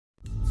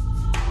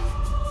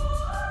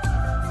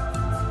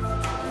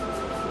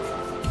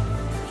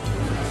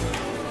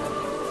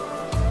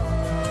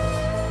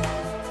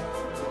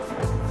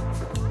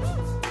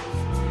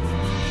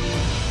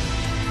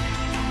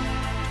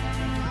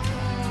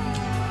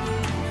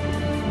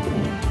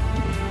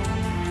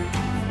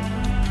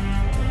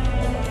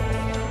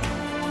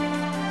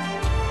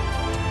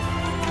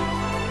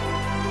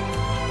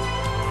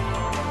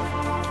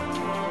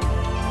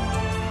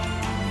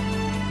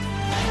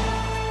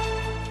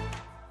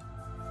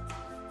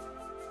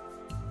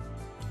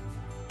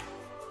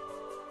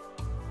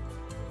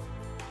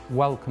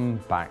Welcome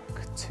back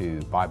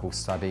to Bible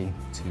study,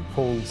 to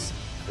Paul's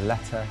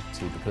letter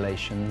to the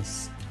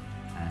Galatians,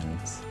 and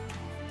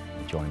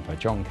I'm joined by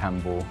John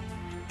Campbell,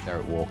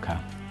 Derek Walker,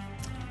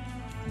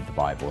 and the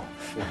Bible,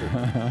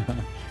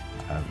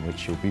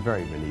 which you'll be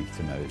very relieved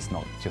to know it's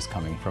not just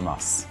coming from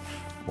us,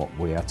 what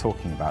we are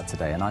talking about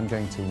today. And I'm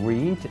going to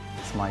read,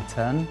 it's my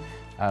turn,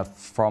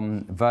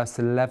 from verse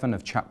 11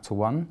 of chapter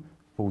 1,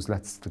 Paul's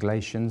letter to the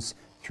Galatians,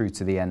 through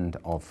to the end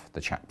of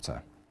the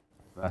chapter.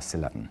 Verse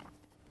 11.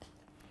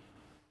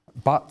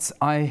 But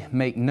I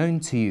make known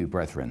to you,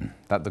 brethren,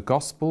 that the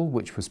gospel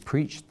which was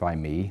preached by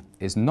me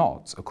is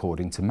not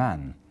according to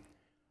man.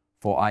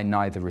 For I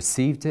neither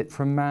received it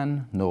from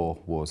man, nor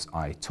was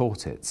I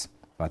taught it,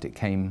 but it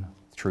came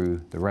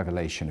through the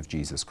revelation of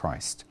Jesus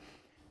Christ.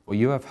 For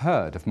you have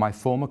heard of my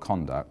former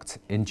conduct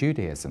in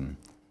Judaism,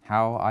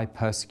 how I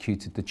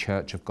persecuted the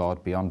church of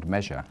God beyond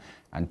measure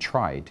and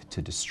tried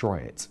to destroy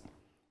it.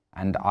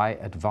 And I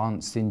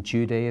advanced in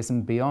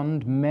Judaism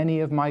beyond many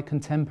of my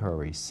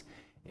contemporaries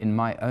in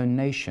my own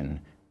nation,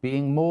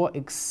 being more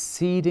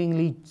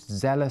exceedingly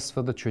zealous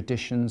for the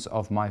traditions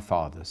of my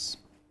fathers.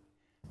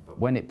 But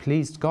when it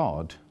pleased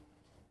God,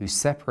 who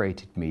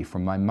separated me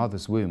from my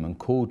mother's womb and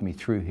called me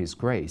through his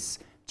grace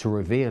to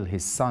reveal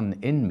his Son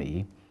in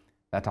me,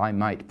 that I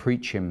might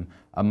preach him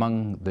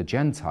among the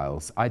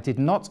Gentiles, I did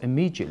not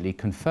immediately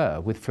confer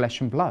with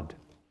flesh and blood,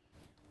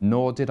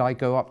 nor did I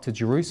go up to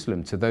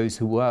Jerusalem to those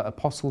who were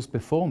apostles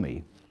before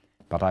me,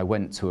 but I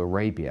went to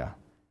Arabia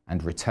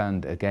and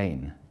returned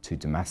again to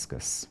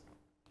Damascus.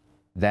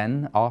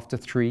 Then, after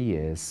 3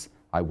 years,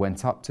 I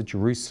went up to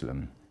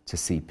Jerusalem to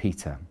see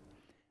Peter,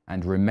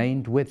 and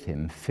remained with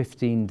him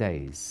 15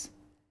 days.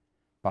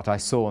 But I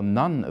saw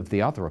none of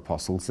the other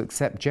apostles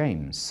except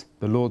James,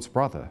 the Lord's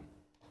brother.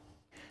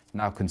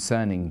 Now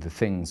concerning the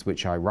things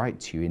which I write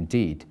to you,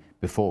 indeed,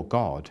 before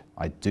God,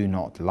 I do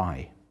not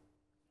lie.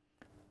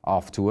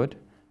 Afterward,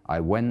 I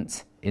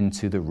went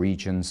into the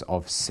regions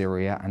of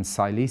Syria and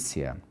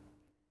Cilicia,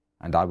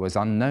 and I was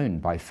unknown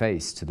by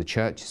face to the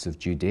churches of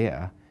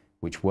Judea,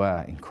 which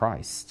were in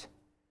Christ.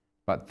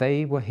 But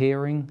they were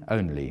hearing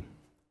only.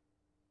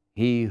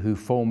 He who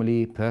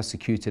formerly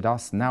persecuted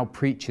us now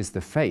preaches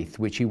the faith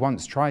which he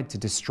once tried to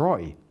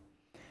destroy,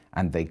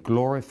 and they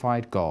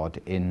glorified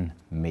God in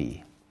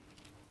me.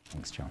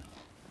 Thanks, John.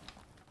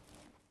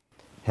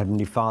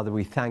 Heavenly Father,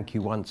 we thank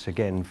you once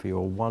again for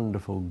your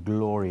wonderful,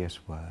 glorious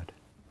word.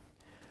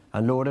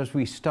 And Lord, as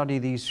we study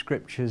these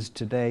scriptures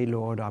today,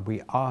 Lord,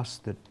 we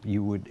ask that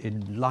you would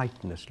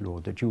enlighten us,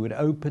 Lord, that you would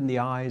open the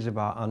eyes of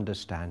our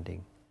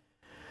understanding,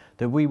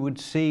 that we would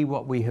see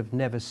what we have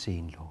never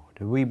seen, Lord,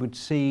 that we would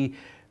see,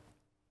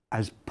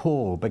 as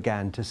Paul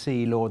began to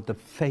see, Lord, the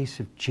face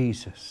of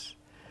Jesus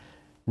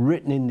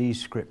written in these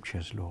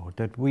scriptures, Lord,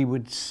 that we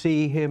would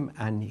see him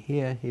and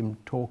hear him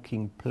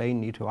talking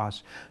plainly to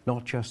us,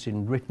 not just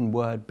in written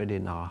word, but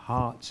in our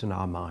hearts and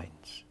our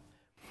minds,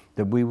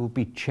 that we will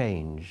be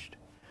changed.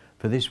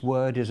 For this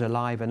word is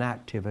alive and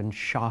active and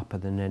sharper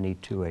than any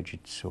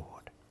two-edged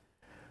sword.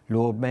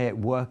 Lord, may it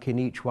work in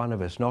each one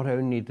of us, not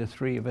only the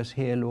three of us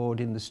here, Lord,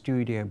 in the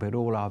studio, but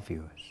all our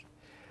viewers.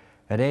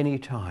 At any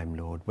time,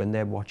 Lord, when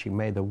they're watching,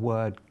 may the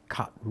word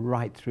cut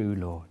right through,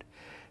 Lord,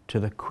 to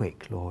the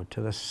quick, Lord,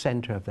 to the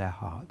center of their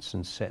hearts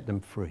and set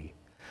them free.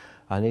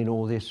 And in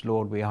all this,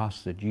 Lord, we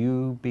ask that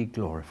you be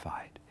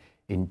glorified.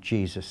 In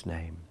Jesus'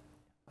 name,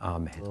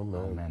 amen.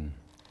 Amen. Amen.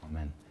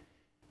 Amen.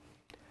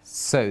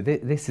 So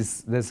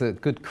there's a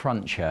good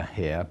cruncher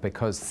here,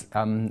 because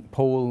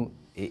Paul,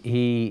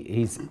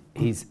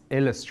 he's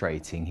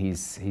illustrating,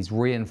 he's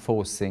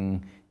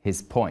reinforcing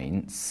his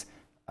points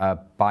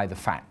by the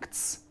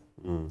facts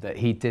that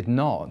he did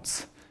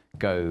not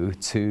go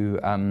to.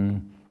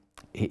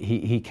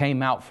 He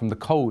came out from the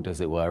cold, as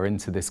it were,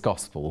 into this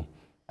gospel,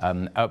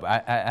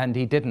 and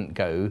he didn't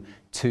go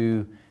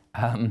to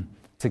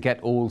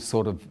get all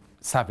sort of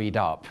savvied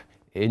up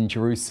in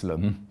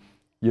Jerusalem,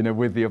 you know,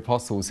 with the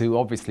apostles who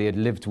obviously had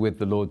lived with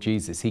the Lord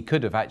Jesus. He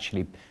could have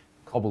actually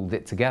cobbled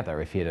it together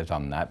if he had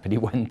done that, but he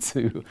went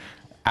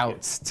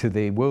out to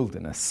the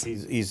wilderness.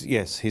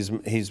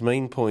 His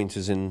main point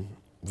is in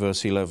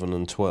verse 11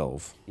 and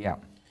 12. Yeah.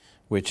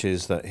 Which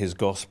is that his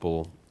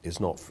gospel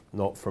is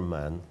not from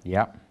man.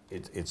 Yeah.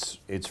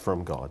 It's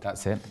from God.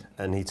 That's it.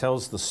 And he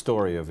tells the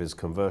story of his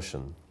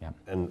conversion. Yeah.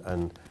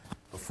 And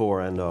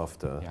before and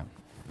after.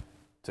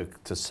 Yeah.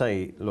 To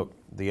say, look,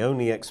 the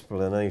only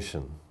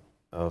explanation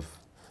of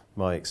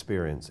my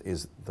experience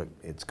is that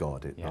it's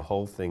God. The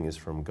whole thing is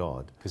from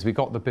God. Because we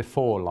got the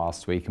before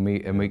last week,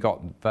 and we got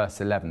verse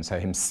 11, so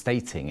him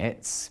stating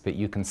it, but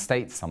you can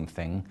state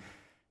something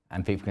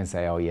and people can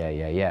say, oh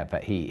yeah,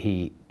 but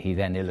he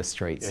then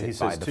illustrates it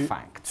by the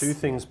facts. Two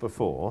things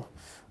before.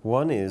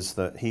 One is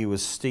that he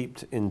was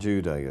steeped in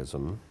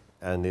Judaism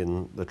and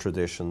in the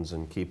traditions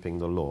and keeping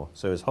the law.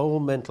 So his whole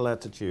mental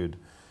attitude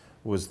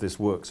was this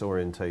works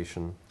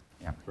orientation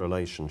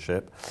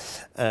relationship,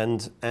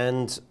 and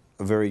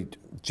a very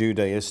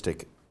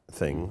Judaistic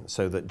thing,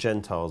 so that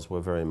Gentiles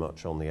were very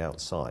much on the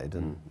outside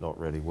and not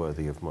really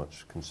worthy of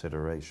much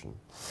consideration.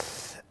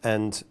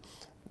 And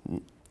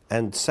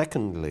And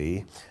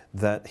secondly,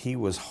 that he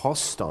was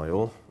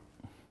hostile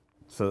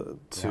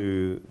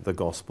to the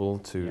gospel,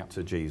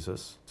 to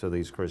Jesus, to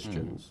these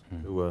Christians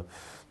who were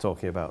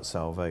talking about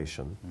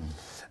salvation.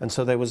 And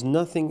so there was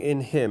nothing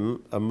in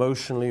him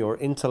emotionally or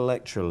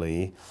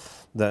intellectually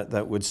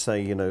that would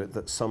say, you know,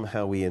 that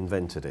somehow he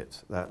invented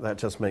it. That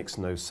just makes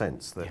no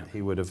sense, that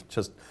he would have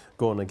just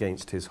gone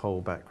against his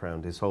whole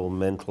background, his whole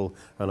mental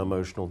and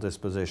emotional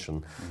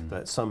disposition,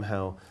 that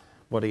somehow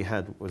what he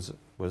had was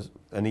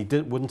and he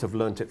wouldn't have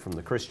learnt it from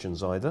the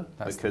Christians either.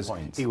 That's because the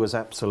point. he was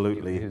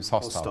absolutely He was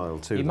hostile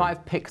to He them. might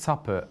have picked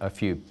up a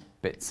few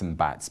bits and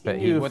bats, but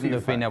he wouldn't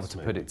have been able to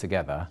put it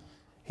together.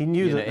 He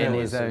knew that in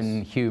there his was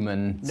own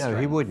human No, strength.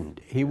 he wouldn't.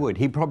 He would.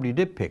 He probably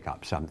did pick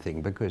up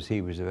something because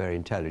he was a very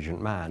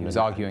intelligent man. He was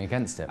arguing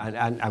against it.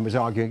 And was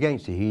arguing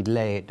against it. He'd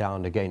lay it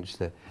down against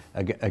the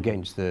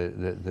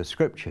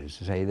scriptures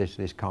to say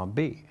this can't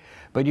be.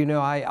 But you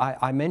know,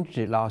 I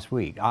mentioned it last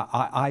week.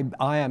 I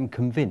am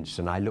convinced,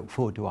 and I look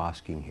forward to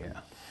asking him,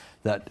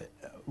 that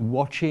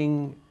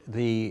watching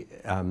the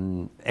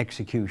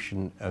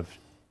execution of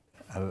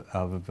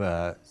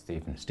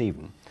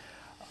Stephen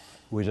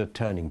was a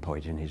turning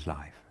point in his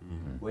life.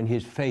 When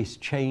his face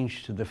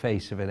changed to the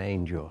face of an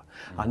angel.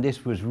 And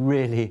this was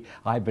really,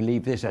 I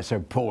believe this, so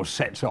Paul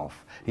sets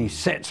off. He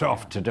sets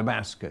off to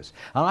Damascus.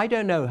 And I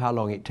don't know how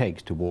long it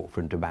takes to walk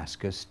from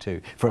Damascus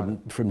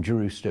from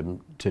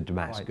Jerusalem to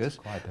Damascus,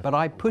 but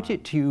I put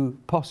it to you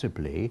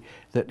possibly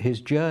that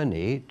his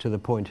journey to the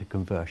point of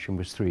conversion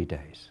was 3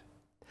 days.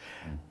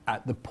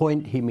 At the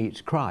point he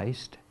meets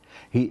Christ,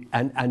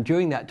 and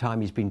during that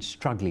time he's been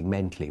struggling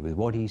mentally with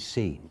what he's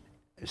seen.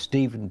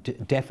 Stephen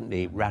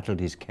definitely rattled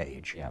his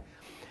cage. Yeah.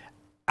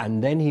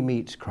 And then he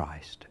meets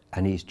Christ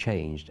and he's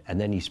changed, and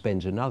then he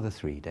spends another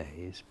 3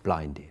 days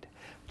blinded.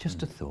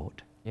 Just a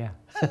thought. Yeah,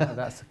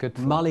 that's a good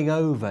thought. Mulling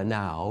over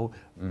now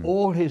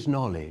all his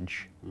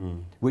knowledge,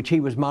 which he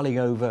was mulling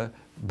over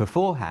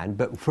beforehand,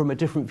 but from a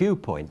different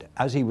viewpoint,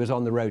 as he was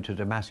on the road to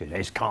Damascus.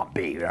 This can't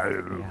be.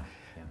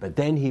 But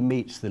then he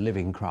meets the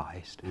living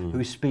Christ,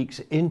 who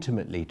speaks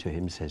intimately to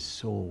him, says,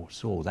 Saul,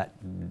 Saul. That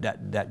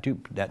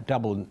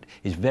double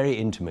is very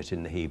intimate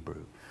in the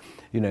Hebrew.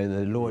 You know,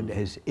 the Lord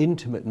has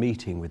intimate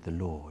meeting with the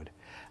Lord.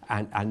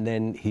 And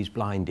then he's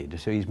blinded.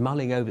 So he's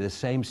mulling over the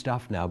same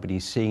stuff now, but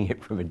he's seeing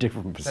it from a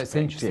different perspective. So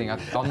it's interesting.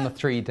 On the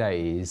 3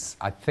 days,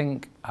 I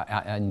think,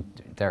 and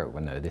Derek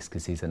will know this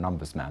because he's a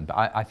numbers man, but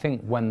I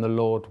think when the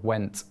Lord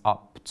went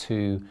up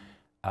to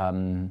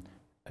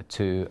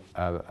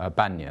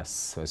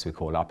Banyas, as we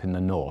call it, up in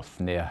the north,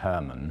 near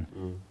Hermon,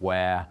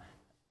 where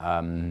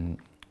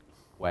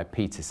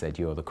Peter said,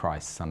 "You're the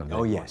Christ, Son of the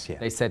Living God." Yes, yeah.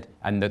 They said,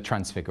 and the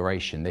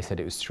Transfiguration, they said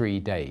it was 3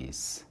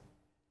 days.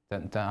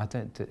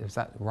 Is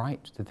that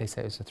right? Did they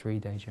say it was a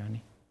 3-day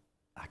journey?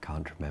 I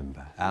can't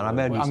remember. And I'm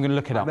going to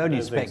look it up. I'm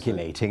only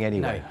speculating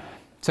anyway. No.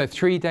 So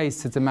 3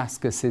 days to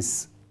Damascus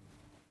is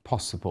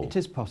possible. It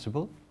is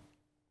possible.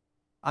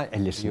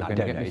 Listen, You're I going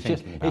don't to know. get me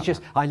thinking about It's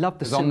just I love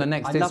the on the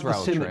next Israel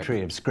symmetry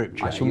trip, of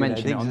Scripture. I shall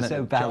mention it on the so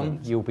John,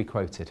 balanced. you'll be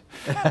quoted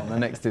on the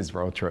next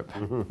Israel trip.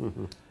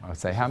 I'll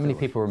say, how many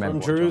people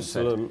remember From what John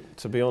said? Jerusalem,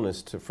 to be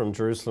honest, from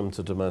Jerusalem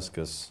to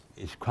Damascus,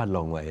 It's quite a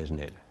long way, isn't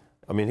it?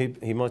 I mean,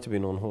 he might have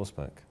been on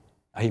horseback.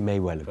 He may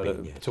well have But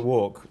been, yes. to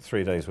walk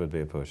 3 days would be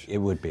a push. It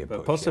would be a But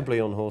push,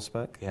 possibly on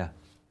horseback. Yeah.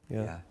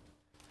 Yeah.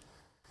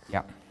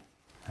 Yeah.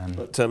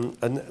 But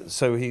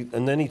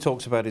and then he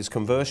talks about his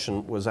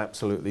conversion was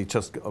absolutely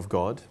just of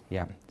God.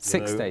 Yeah.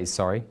 6 days,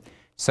 sorry.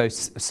 So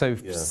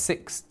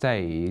 6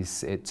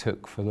 days it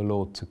took for the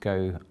Lord to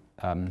go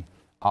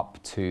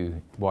up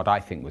to what I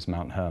think was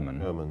Mount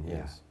Hermon. Hermon,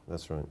 yes,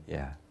 that's right.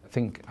 Yeah. I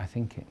think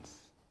it's.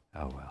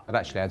 Oh well. But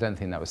actually, I don't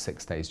think that was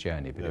 6 days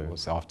journey, but it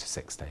was after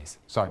 6 days.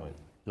 Sorry. Fine.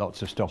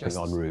 Lots of stopping Just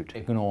en route.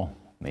 Ignore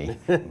me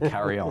and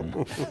carry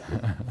on.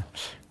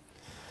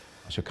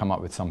 I shall come up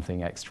with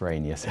something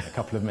extraneous in a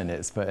couple of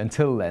minutes, but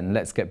until then,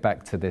 let's get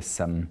back to this.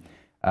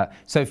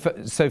 So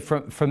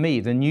for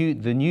me, the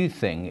new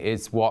thing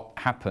is what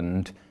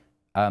happened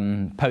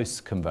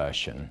post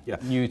conversion. Yeah.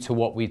 New to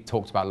what we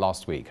talked about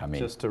last week. I mean,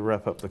 Just to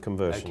wrap up the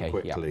conversion Okay,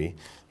 quickly,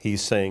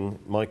 he's saying,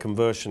 my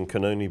conversion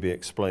can only be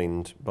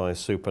explained by a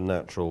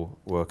supernatural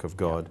work of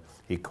God.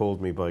 He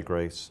called me by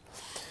grace.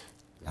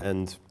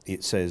 And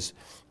it says,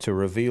 to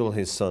reveal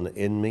his Son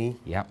in me.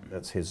 Yeah.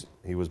 That's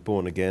he was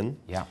born again.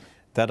 Yeah.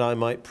 That I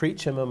might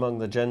preach him among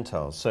the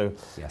Gentiles. So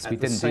Yes, at we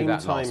the didn't do same that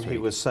time last he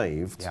week. was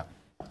saved Yeah.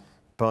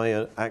 by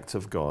an act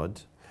of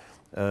God,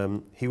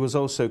 he was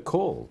also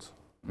called.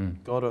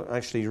 God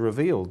actually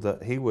revealed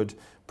that he would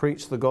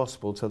preach the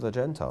gospel to the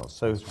Gentiles.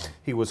 So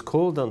he was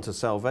called unto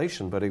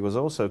salvation, but he was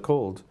also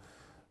called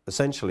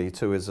essentially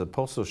to his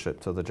apostleship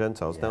to the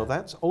Gentiles. Now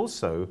that's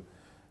also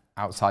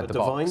Outside a the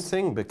divine box.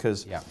 thing,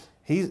 because Yeah.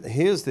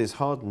 here's this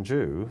hardened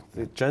Jew.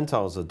 The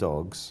Gentiles are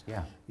dogs.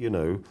 Yeah. You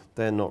know,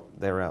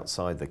 they're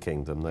outside the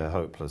kingdom. They're a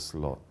hopeless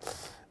lot,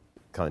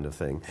 kind of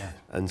thing. Yeah.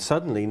 And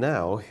suddenly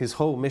now his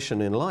whole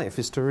mission in life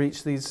is to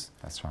reach these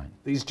That's right.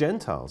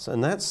 Gentiles,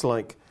 and that's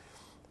like,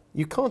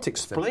 you can't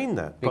explain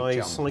that big by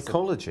jump.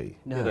 psychology.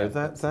 No. You know,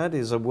 that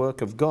is a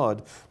work of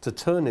God to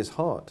turn his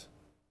heart.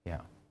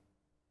 Yeah.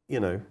 you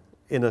know,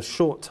 in a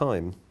short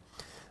time,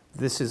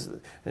 this is,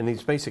 and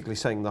he's basically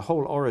saying the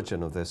whole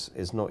origin of this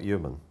is not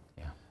human.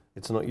 Yeah.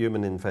 It's not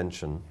human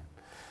invention.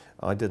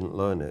 I didn't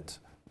learn it.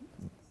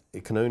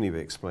 It can only be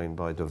explained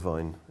by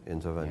divine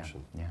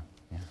intervention. Yeah.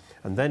 Yeah.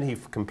 And then he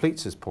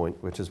completes his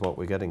point, which is what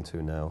we're getting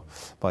to now,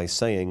 by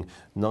saying,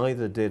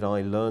 neither did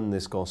I learn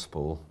this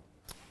gospel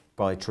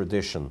by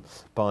tradition,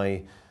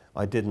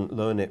 I didn't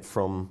learn it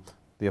from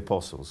the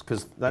apostles,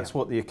 because that's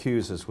what the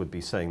accusers would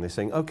be saying. They're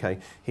saying, okay,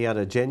 he had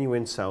a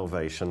genuine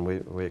salvation.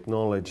 We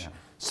acknowledge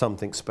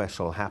something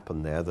special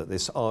happened there, that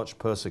this arch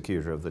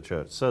persecutor of the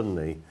church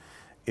suddenly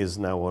is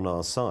now on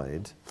our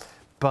side,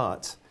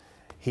 but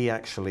he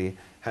actually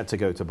had to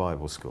go to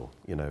Bible school.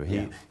 You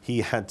know,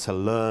 he had to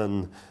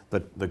learn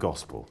the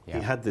gospel. Yeah.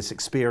 He had this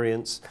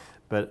experience,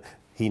 but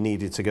he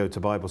needed to go to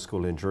Bible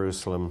school in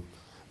Jerusalem,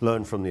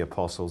 learn from the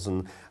apostles,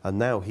 and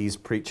now he's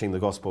preaching the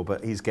gospel,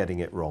 but he's getting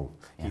it wrong.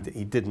 Yeah.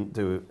 He didn't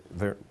do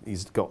it,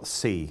 he's got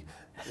C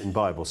in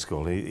Bible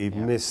school. He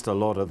missed a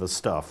lot of the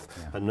stuff,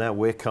 and now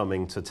we're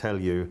coming to tell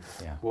you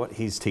what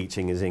he's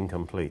teaching is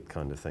incomplete,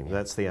 kind of thing.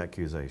 That's the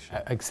accusation.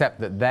 Except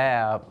that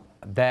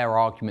their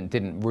argument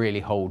didn't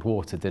really hold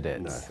water, did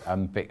it?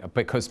 No.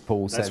 Because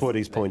Paul says... That's what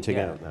he's pointing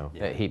out now.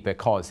 That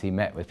because he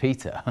met with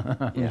Peter,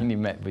 and he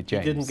met with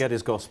James. He didn't get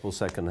his gospel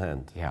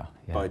secondhand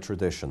by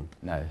tradition.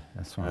 No,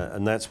 that's right.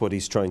 And that's what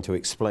he's trying to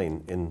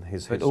explain in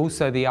his history. But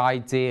also the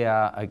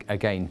idea,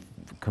 again,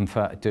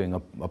 doing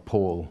a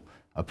Paul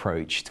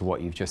approach to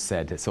what you've just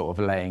said, it's sort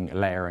of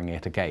layering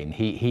it again.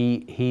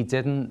 He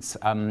didn't...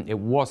 it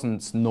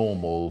wasn't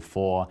normal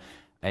for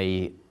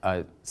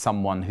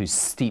someone who's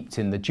steeped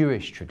in the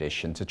Jewish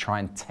tradition to try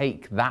and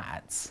take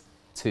that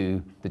to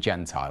the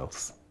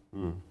Gentiles.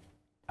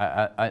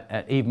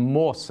 Even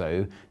more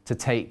so to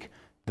take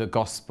the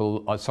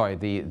gospel,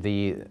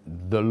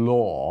 the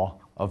law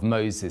of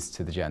Moses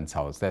to the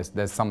Gentiles.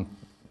 There's some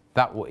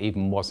that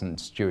even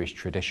wasn't Jewish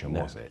tradition,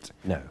 was it?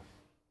 No.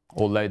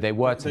 Although they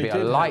were to be a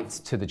light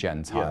to the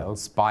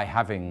Gentiles by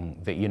having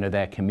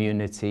their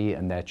community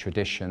and their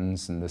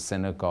traditions and the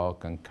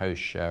synagogue and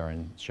kosher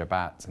and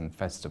Shabbat and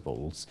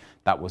festivals,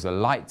 that was a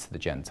light to the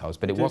Gentiles.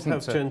 But it wasn't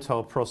have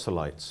Gentile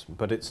proselytes,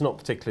 but it's not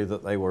particularly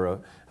that they were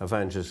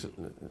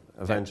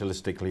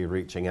evangelistically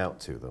reaching out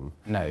to them.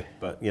 No.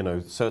 But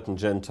certain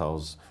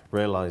Gentiles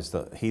realized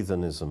that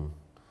heathenism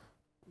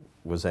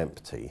was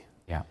empty,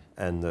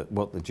 and that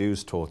what the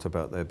Jews taught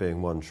about there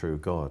being one true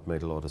God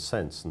made a lot of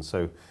sense, and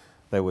so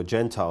there were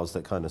Gentiles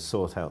that kind of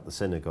sought out the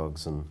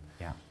synagogues and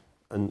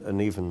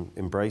even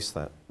embraced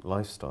that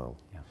lifestyle.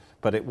 Yeah.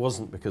 But it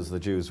wasn't because the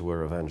Jews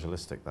were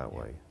evangelistic that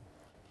way.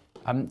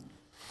 It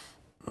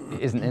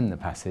isn't in the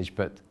passage,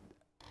 but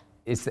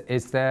is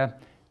there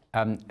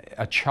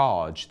a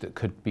charge that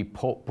could be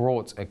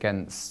brought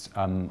against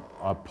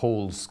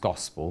Paul's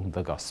gospel,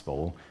 the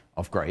gospel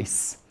of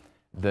grace,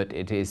 that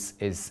it is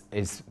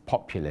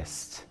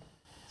populist?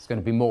 It's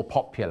going to be more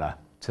popular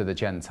to the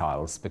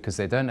Gentiles because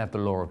they don't have the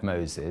law of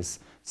Moses,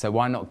 so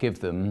why not give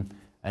them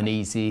an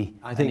easy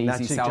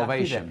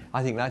salvation?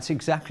 I think that's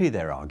exactly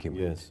their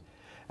argument. Yes.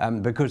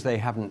 Because they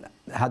haven't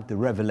had the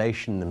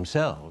revelation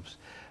themselves,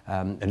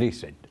 at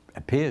least it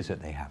appears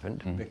that they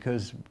haven't,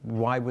 because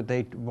why would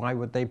they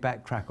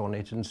backtrack on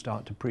it and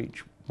start to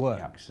preach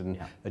works and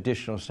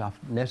additional stuff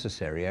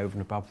necessary over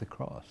and above the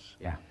cross?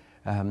 Yeah.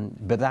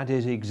 But that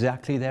is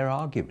exactly their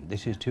argument.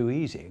 This is too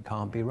easy. It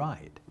can't be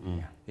right.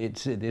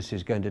 This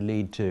is going to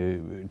lead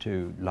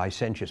to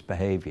licentious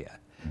behaviour.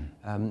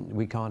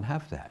 We can't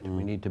have that.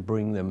 We need to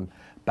bring them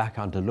back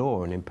under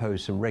law and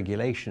impose some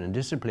regulation and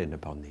discipline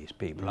upon these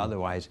people.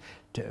 Otherwise,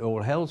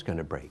 all hell's going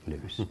to break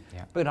loose.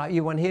 But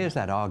one hears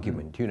that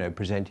argument,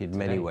 presented in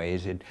many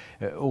ways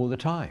all the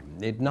time.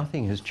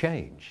 Nothing has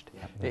changed.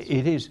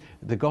 It is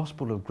the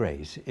gospel of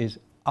grace is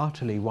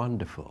utterly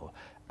wonderful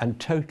and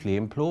totally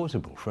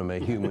implausible from a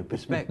human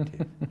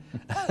perspective.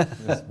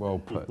 That's well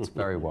put,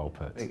 very well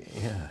put.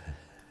 Yeah.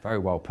 Very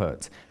well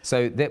put.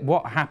 So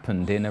what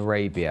happened in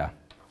Arabia?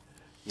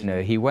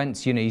 He went,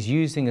 he's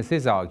using as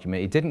his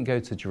argument, he didn't go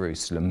to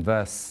Jerusalem,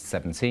 verse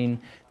 17,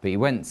 but he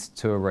went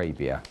to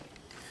Arabia.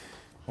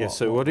 Yes,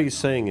 so what he's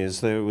saying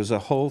is there was a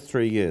whole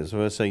 3 years,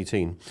 verse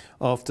 18.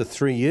 After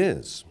 3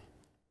 years,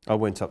 I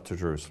went up to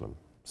Jerusalem.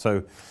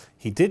 So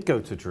he did go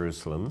to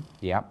Jerusalem.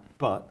 Yeah.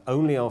 But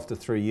only after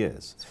 3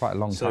 years. It's quite a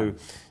long time. So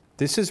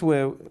this is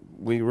where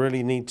we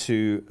really need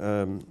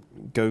to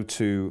go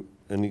to,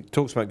 and he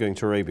talks about going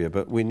to Arabia,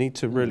 but we need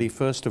to really,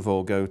 first of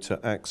all, go to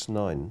Acts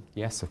 9.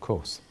 Yes, of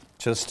course.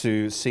 Just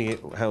to see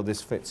how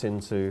this fits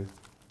into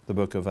the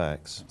book of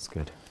Acts. That's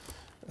good.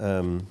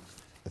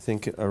 I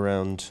think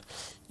around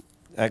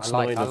Acts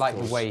 9. I like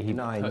the way he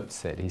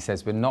puts it. He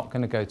says, we're not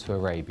going to go to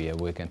Arabia,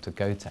 we're going to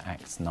go to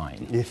Acts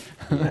 9.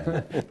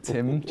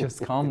 Tim,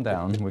 just calm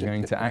down. We're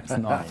going to Acts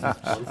 9.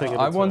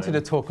 I wanted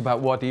to talk about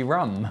Wadi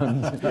Rum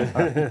and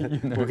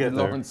we'll get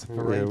Lawrence of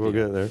Arabia. Yeah, we'll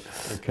get there.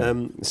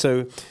 Okay.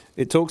 So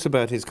it talks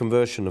about his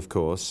conversion, of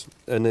course.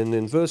 And then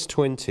in verse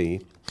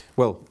 20,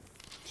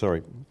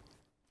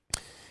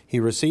 he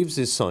receives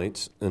his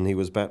sight and he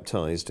was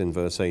baptized in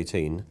verse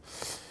 18.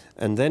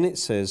 And then it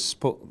says,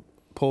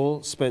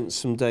 Paul spent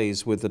some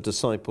days with the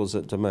disciples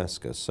at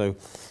Damascus. So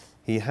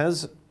he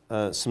has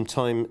some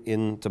time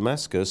in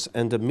Damascus,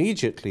 and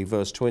immediately,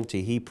 verse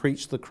 20, he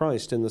preached the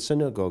Christ in the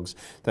synagogues,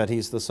 that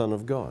he's the Son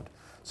of God.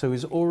 So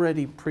he's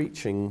already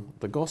preaching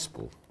the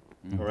gospel.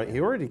 All right, he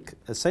already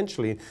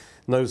essentially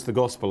knows the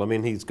gospel. I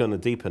mean, he's going to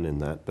deepen in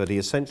that, but he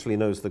essentially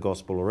knows the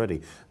gospel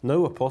already.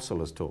 No apostle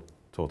has taught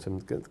him,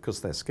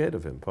 because they're scared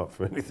of him, apart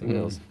from anything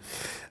else.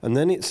 And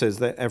then it says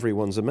that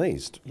everyone's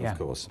amazed, of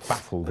course.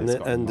 Baffled.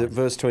 And at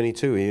verse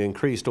 22, he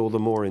increased all the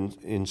more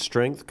in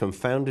strength,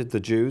 confounded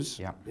the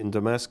Jews in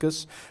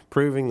Damascus,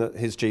 proving that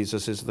his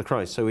Jesus is the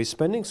Christ. So he's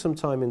spending some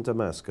time in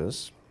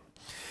Damascus.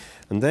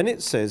 And then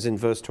it says in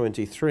verse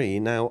 23,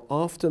 now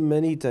after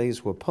many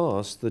days were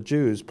passed, the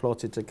Jews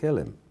plotted to kill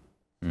him.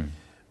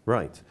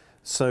 Right.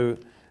 So,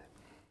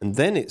 and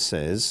then it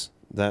says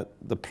that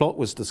the plot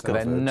was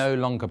discovered. So they're no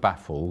longer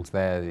baffled.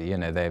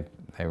 They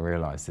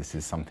realise this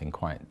is something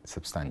quite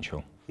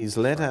substantial. He's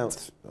led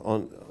out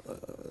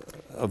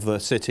of the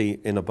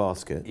city in a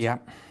basket. Yeah.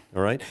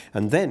 All right.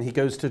 And then he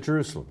goes to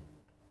Jerusalem.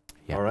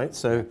 Yeah. All right.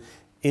 So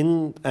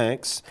in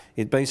Acts,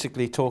 it's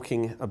basically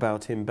talking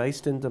about him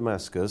based in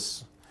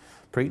Damascus,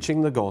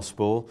 preaching the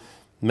gospel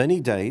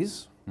many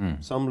days,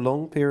 some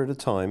long period of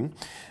time.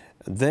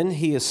 Then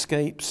he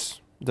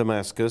escapes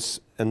Damascus,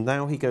 and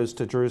now he goes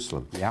to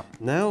Jerusalem. Yeah.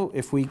 Now,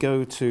 if we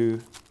go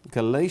to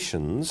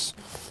Galatians,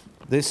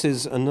 this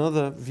is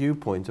another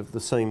viewpoint of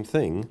the same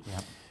thing. Yeah.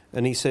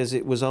 And he says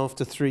it was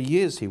after 3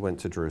 years he went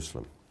to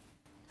Jerusalem.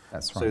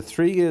 That's right. So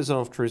 3 years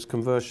after his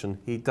conversion,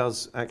 he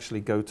does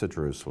actually go to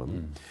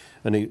Jerusalem.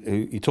 And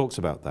he talks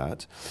about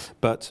that.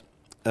 But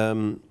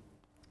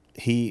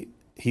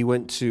he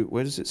went to,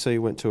 where does it say he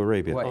went to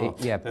Arabia? Well,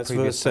 that's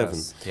verse 7.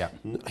 Yeah.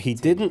 He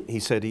didn't, he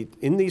said,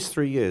 in these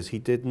 3 years, he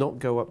did not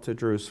go up to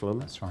Jerusalem.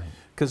 That's right.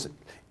 Because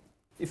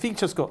if he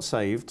just got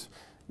saved,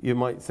 you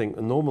might think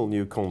a normal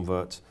new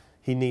convert,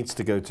 he needs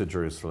to go to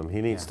Jerusalem.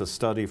 He needs to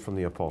study from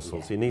the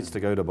apostles. He needs to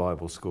go to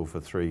Bible school for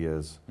 3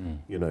 years,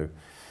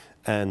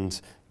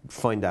 and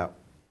find out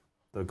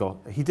the God.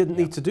 He didn't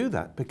need to do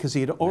that because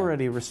he had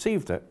already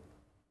received it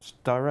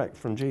direct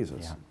from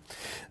Jesus.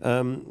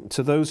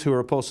 To those who are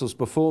apostles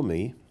before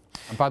me.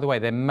 And by the way,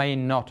 there may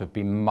not have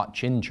been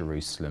much in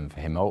Jerusalem for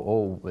him.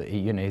 All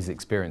his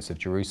experience of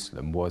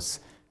Jerusalem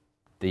was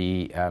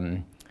the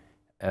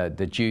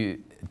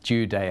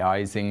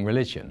Judaizing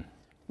religion.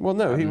 Well,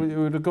 no, he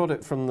would have got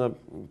it from the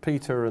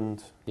Peter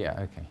and.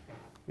 Yeah. Okay.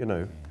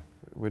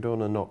 We don't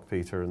want to knock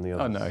Peter and the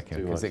others. Oh no,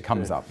 okay, because it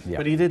comes up. Yeah.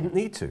 But he didn't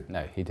need to.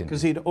 No, he didn't.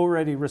 Because he'd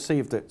already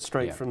received it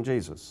straight from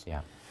Jesus. Yeah.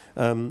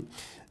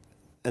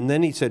 And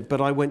then he said,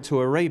 but I went to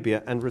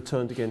Arabia and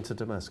returned again to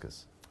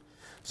Damascus.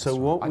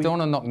 So I don't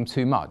want to knock them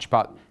too much,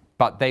 but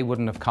they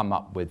wouldn't have come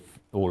up with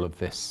all of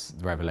this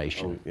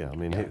revelation. Oh, yeah, I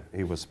mean,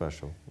 he was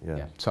special.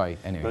 Yeah. Sorry,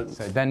 anyway.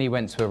 So then he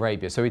went to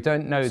Arabia. So we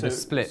don't know the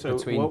split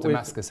between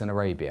Damascus and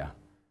Arabia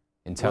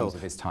in terms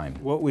of his time.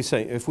 What we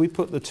say, if we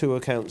put the two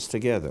accounts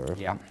together,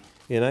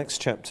 in Acts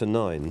chapter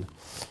 9,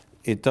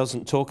 it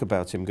doesn't talk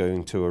about him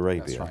going to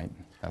Arabia.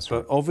 That's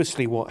right. But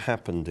obviously what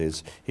happened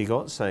is he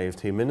got saved,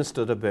 he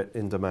ministered a bit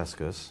in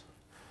Damascus,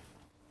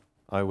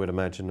 I would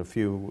imagine a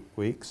few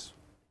weeks,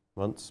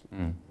 months,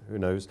 who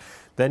knows.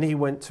 Then he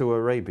went to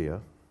Arabia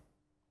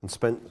and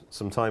spent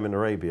some time in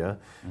Arabia,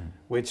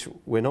 which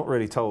we're not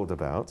really told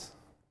about,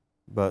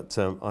 but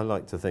I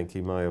like to think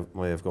he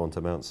may have gone to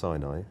Mount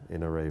Sinai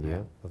in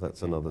Arabia, but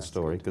that's another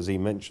story, because he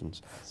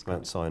mentions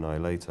Mount Sinai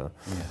later.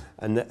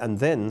 And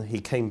then he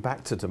came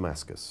back to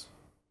Damascus.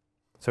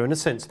 So in a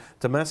sense,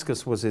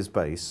 Damascus was his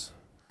base.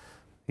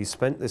 He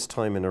spent this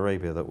time in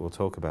Arabia that we'll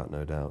talk about,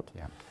 no doubt.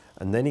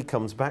 And then he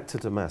comes back to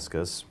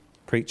Damascus,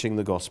 preaching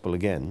the gospel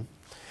again.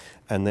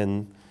 And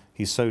then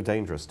he's so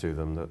dangerous to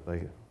them that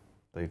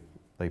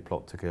they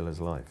plot to kill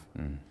his life.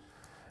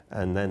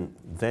 And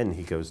then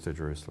he goes to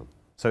Jerusalem.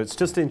 So it's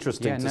just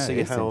interesting to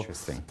see how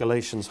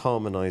Galatians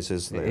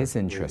harmonizes there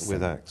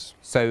with Acts.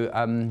 So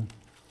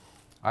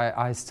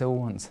I still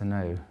want to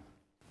know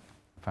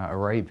about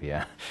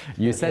Arabia.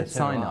 You said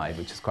Sinai,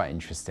 which is quite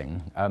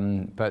interesting,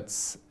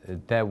 but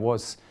there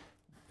was,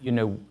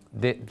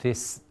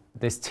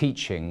 this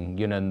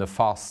teaching, and the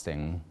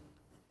fasting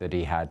that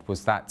he had,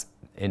 was that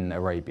in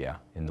Arabia,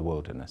 in the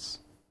wilderness?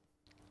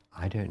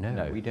 I don't know.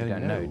 No, we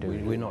don't know.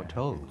 We're not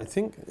told.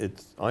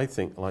 I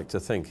like to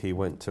think he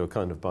went to a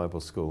kind of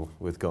Bible school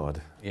with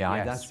God. Yeah,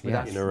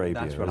 in Arabia.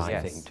 That's what I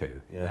think too.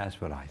 Yeah.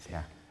 That's what I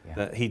think.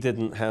 That he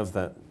didn't have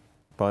that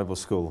Bible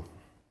school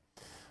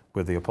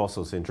with the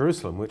apostles in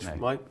Jerusalem, which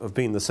might have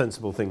been the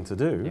sensible thing to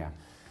do,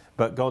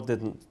 but God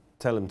didn't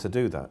tell him to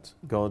do that.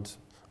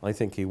 I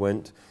think he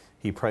went,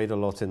 he prayed a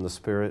lot in the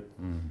Spirit,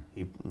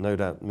 he no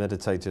doubt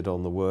meditated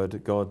on the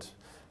Word. God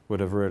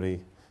would have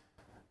really,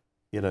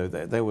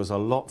 there was a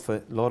lot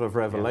of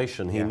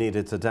revelation he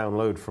needed to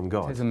download from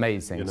God. It's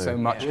amazing, so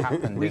much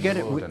happened we get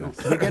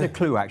a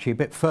clue actually a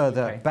bit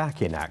further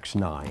back in Acts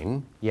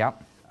 9,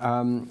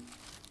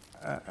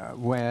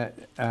 where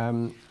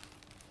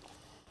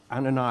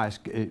Ananias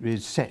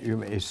is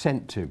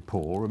sent to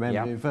Paul.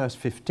 Remember in verse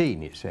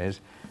 15 it says,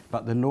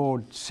 but the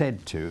Lord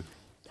said to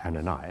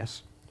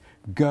Ananias,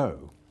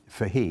 Go,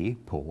 for he,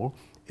 Paul,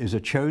 is a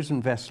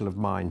chosen vessel of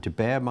mine to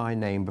bear my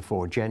name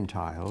before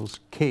Gentiles,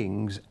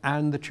 kings,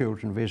 and the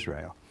children of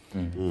Israel.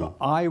 For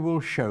I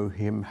will show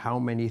him how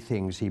many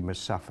things he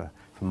must suffer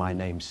for my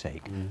name's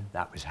sake.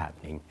 That was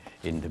happening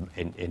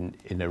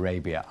in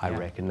Arabia, I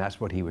reckon. That's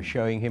what he was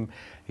showing him.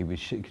 He was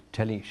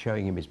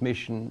showing him his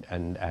mission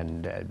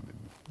and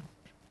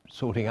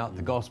sorting out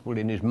the gospel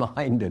in his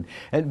mind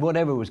and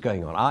whatever was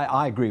going on.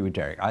 I agree with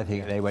Derek. I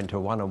think they went to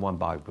a one-on-one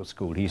Bible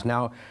school. He's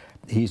now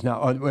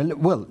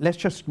well, let's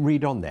just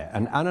read on there.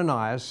 And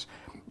Ananias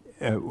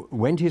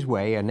went his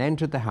way and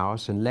entered the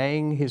house, and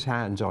laying his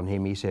hands on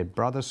him, he said,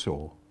 Brother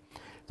Saul,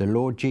 the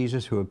Lord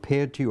Jesus, who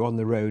appeared to you on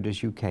the road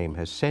as you came,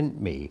 has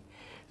sent me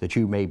that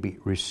you may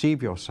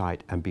receive your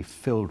sight and be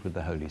filled with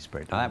the Holy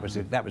Spirit. Now,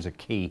 that was a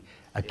key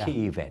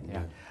event.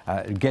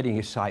 Getting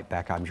his sight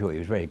back, I'm sure he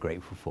was very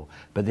grateful for.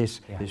 But this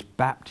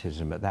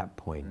baptism at that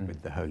point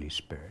with the Holy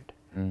Spirit,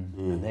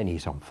 and then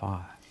he's on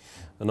fire.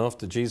 And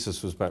after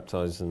Jesus was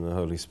baptized in the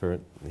Holy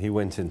Spirit, he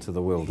went into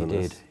the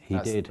wilderness. He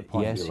did.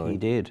 Yes, he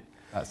did.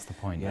 That's the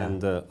point.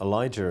 And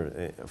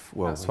Elijah, that's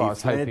what I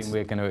was hoping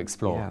we're going to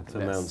explore. To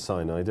Mount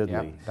Sinai,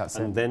 didn't he? That's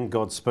and then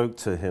God spoke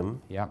to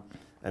him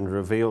and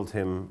revealed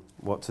him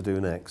what to do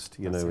next,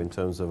 in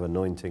terms of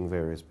anointing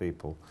various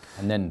people.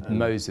 And then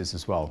Moses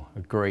as well,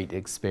 a great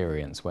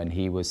experience when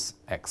he was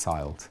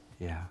exiled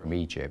from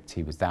Egypt.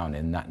 He was down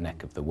in that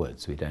neck of the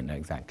woods. We don't know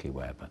exactly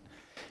where, but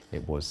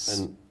it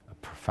was a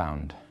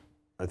profound...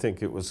 I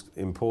think it was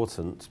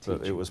important,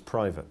 but it was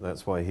private.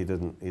 That's why he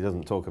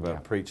doesn't talk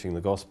about preaching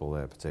the gospel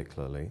there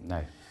particularly.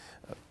 No.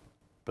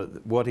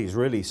 But what he's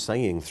really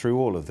saying through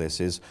all of this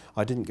is,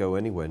 I didn't go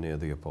anywhere near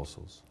the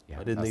apostles.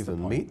 I didn't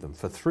even meet them.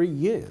 For 3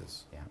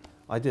 years,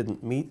 I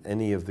didn't meet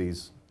any of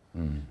these.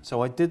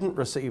 So I didn't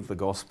receive the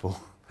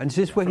gospel. And is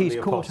this where he's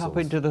caught up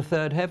into the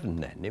third heaven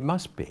then? It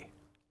must be.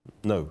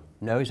 No.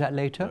 No, is that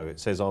later? No,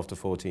 it says after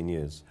 14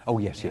 years. Oh,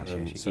 yes.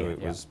 So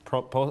it was,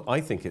 I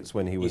think it's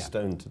when he was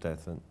stoned to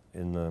death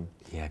in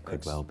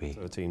could well be.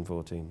 13,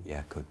 14.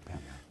 Yeah, could be.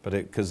 But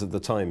because of the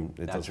time,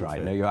 it That's doesn't right.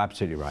 fit. No, you're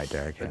absolutely right,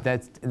 Derek. But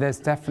there's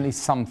definitely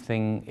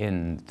something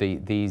in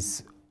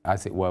these,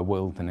 as it were,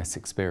 wilderness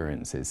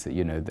experiences.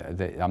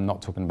 That, I'm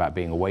not talking about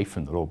being away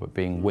from the Lord, but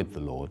being with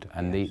the Lord.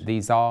 And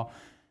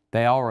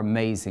they are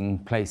amazing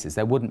places.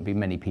 There wouldn't be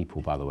many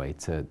people, by the way,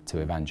 to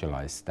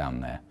evangelize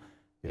down there.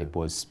 Yeah. It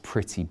was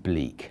pretty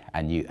bleak,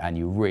 and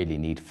you really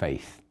need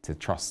faith to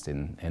trust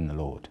in the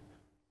Lord.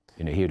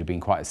 He would have been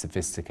quite a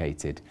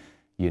sophisticated,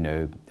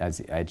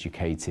 as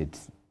educated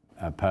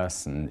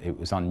person. It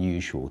was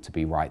unusual to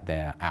be right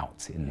there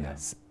out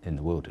in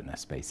the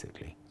wilderness,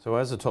 basically. So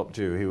as a top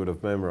Jew, he would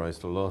have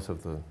memorized a lot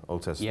of the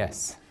Old Testament.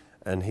 Yes.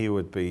 And he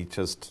would be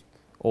just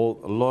a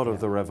lot of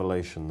the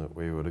revelation that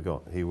we would have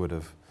got. He would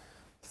have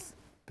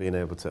been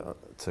able to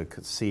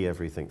see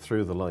everything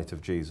through the light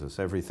of Jesus.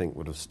 Everything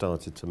would have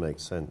started to make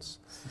sense.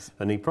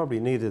 And he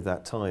probably needed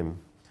that time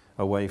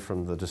away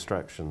from the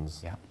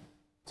distractions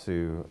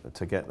to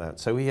get that.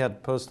 So he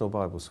had personal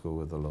Bible school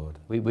with the Lord.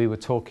 We were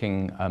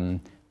talking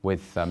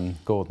with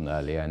Gordon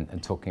earlier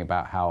and talking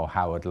about how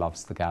Howard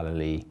loves the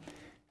Galilee,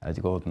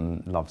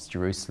 Gordon loves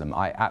Jerusalem.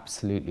 I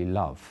absolutely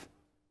love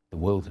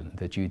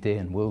the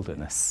Judean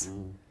wilderness.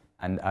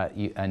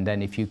 And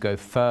then if you go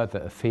further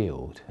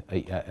afield,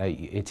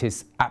 it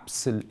is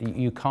absolutely,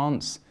 you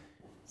can't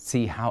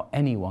see how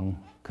anyone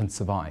can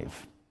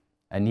survive.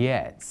 And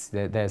yet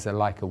there's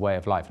a way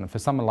of life. And for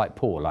someone like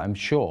Paul, I'm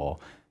sure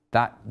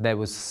that there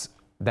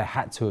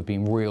had to have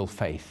been real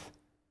faith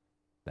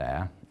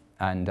there.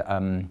 And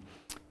I'm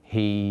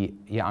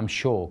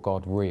sure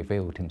God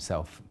revealed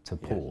himself to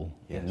Paul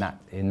in that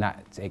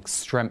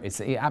it's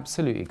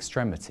absolute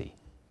extremity.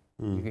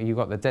 You've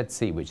got the Dead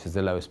Sea, which is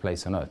the lowest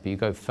place on earth, but you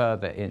go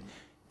further in.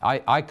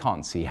 I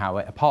can't see how,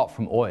 apart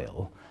from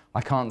oil, I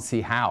can't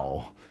see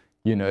how,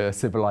 a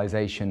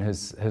civilization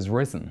has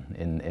risen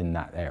in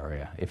that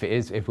area.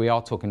 If we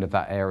are talking of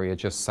that area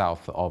just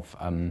south of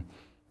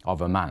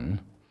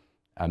Oman,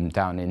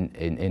 down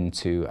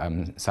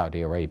into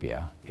Saudi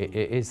Arabia,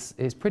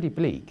 it's pretty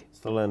bleak.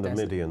 It's the land of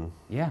Midian.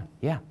 Yeah,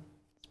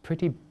 it's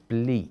pretty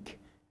bleak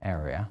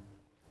area.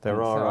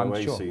 There are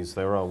oases,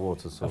 there are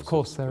water sources. Of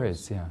course there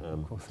is,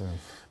 of course there is.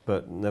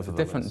 But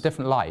nevertheless.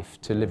 Different life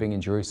to living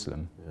in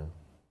Jerusalem.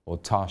 Or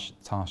Tarsus.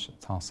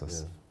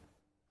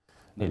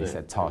 Nearly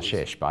said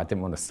Tarshish, but I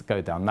didn't want to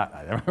go down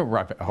that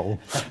rabbit hole.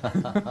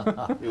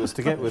 It was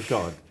to get with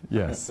God.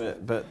 Yes.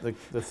 But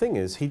the thing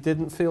is, he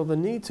didn't feel the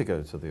need to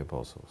go to the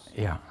apostles.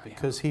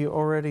 Because he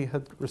already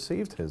had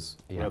received his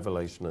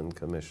revelation and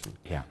commission.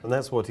 And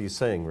that's what he's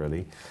saying,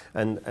 really.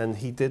 And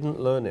he didn't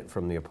learn it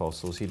from the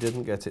apostles. He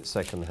didn't get it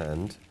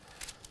secondhand.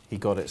 He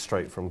got it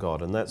straight from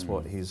God, and that's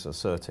what he's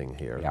asserting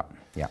here.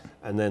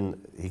 And then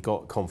he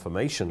got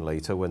confirmation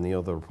later when the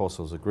other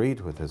apostles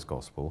agreed with his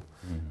gospel,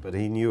 but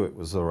he knew it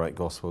was the right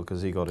gospel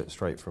because he got it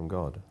straight from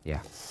God.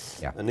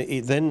 And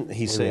then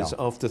he says,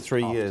 after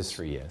 3 years,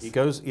 he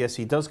goes. Yes,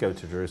 he does go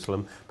to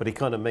Jerusalem, but he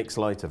kind of makes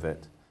light of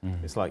it.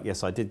 It's like,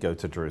 yes, I did go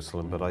to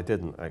Jerusalem, but I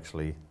didn't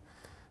actually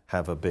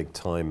have a big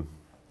time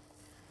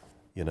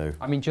you know,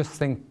 I mean, just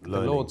think the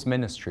learning. Lord's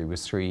ministry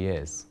was 3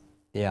 years.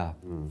 Yeah.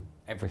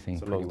 Everything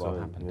It's a pretty long well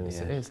time, happened. yeah. It's,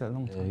 it is a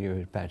long time.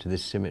 You're back to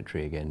this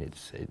symmetry again.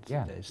 It's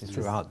It's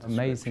throughout this the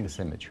amazing scriptures.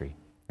 symmetry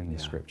in the Yeah.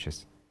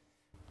 scriptures.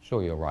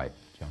 Sure, you're right,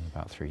 John,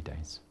 about 3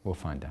 days. We'll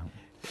find out.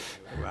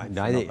 Right.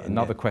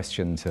 Another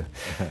question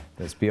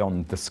that's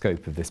beyond the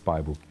scope of this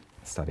Bible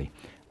study.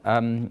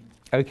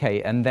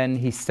 Okay, and then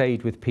he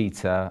stayed with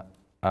Peter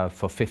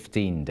for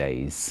 15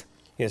 days.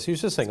 Yes, he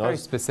was just saying. Very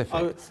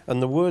specific.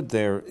 And the word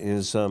there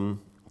is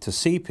to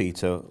see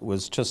Peter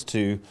was just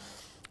to,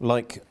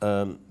 like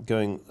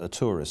going a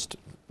tourist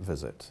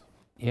visit.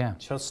 Yeah.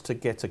 Just to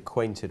get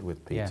acquainted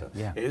with Peter.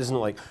 Yeah. It isn't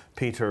like,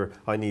 Peter,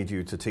 I need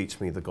you to teach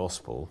me the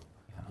gospel.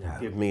 Yeah.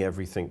 Give me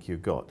everything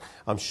you've got.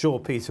 I'm sure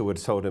Peter would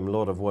have told him a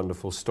lot of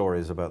wonderful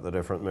stories about the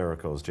different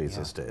miracles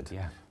Jesus did.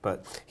 Yeah.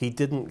 But he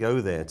didn't go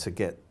there to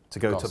go to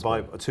Gospel.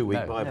 a 2-week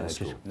No, Bible no,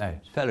 school. No.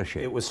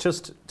 Fellowship. It was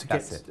just to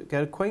That's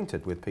get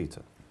acquainted with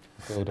Peter.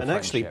 Build a And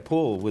actually, friendship.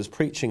 Paul was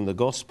preaching the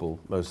gospel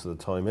most of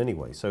the time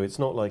anyway, so it's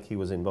not like he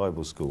was in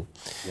Bible school.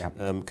 Yeah.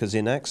 Because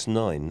in Acts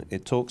 9,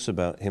 it talks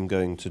about him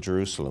going to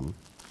Jerusalem,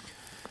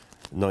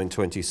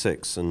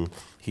 9:26, and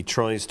he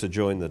tries to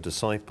join the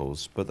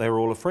disciples, but they're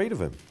all afraid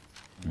of him.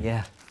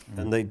 Yeah.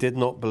 And they did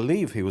not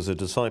believe he was a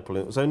disciple.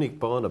 It was only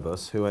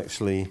Barnabas who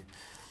actually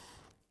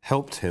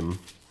helped him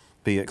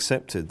be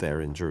accepted there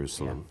in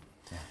Jerusalem.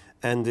 Yeah.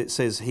 And it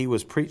says he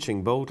was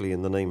preaching boldly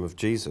in the name of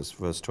Jesus,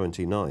 verse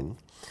 29.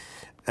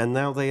 And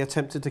now they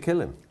attempted to kill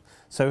him.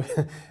 So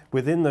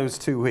within those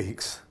 2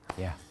 weeks,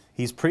 Yeah.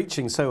 he's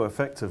preaching so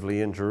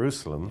effectively in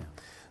Jerusalem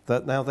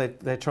that now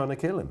they're trying to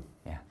kill him.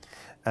 Yeah.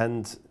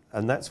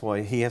 And that's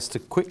why he has to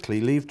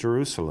quickly leave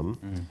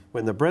Jerusalem.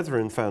 When the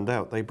brethren found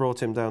out, they brought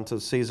him down to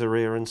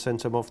Caesarea and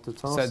sent him off to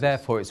Tarsus. So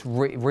therefore, it's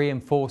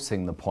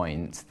reinforcing the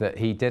point that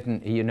he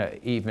didn't,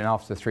 even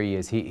after 3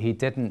 years, he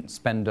didn't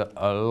spend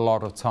a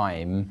lot of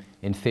time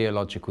in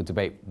theological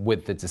debate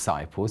with the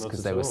disciples Not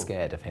because at they were all.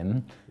 scared of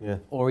him, Yeah.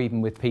 or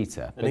even with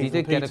Peter. And But he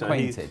even did get Peter,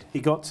 acquainted. He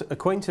got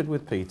acquainted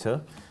with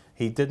Peter.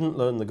 He didn't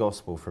learn the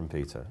gospel from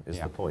Peter, is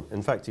Yeah. the point.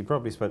 In fact, he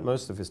probably spent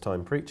most of his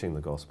time preaching the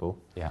gospel,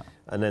 Yeah.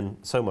 and then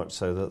so much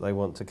so that they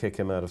want to kick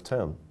him out of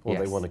town, or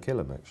they Yes. want to kill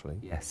him, actually.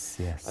 Yes.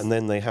 Yes. And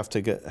then they have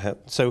to get...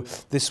 so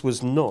this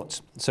was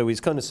not... So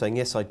he's kind of saying,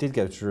 yes, I did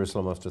go to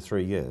Jerusalem after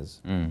 3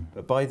 years,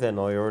 but by then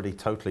I already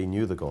totally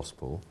knew the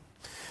gospel,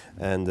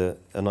 and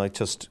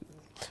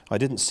I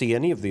didn't see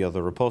any of the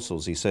other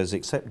apostles, he says,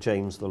 except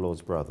James, the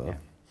Lord's brother. Yeah.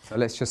 So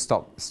let's just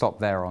stop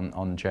there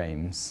on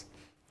James,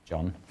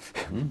 John.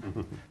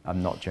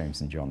 Not James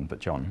and John, but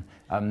John.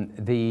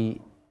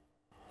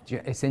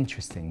 It's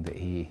interesting that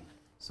he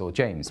saw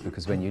James,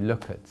 because when you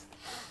look at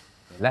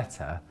the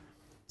letter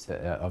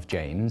of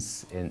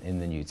James in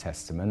the New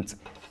Testament,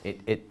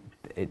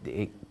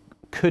 it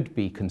could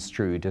be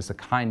construed as a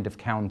kind of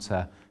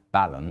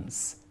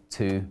counterbalance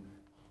to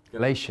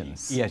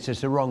Galatians. Yes,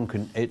 it's a wrong.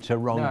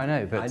 No, I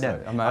know, but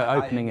I'm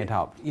opening it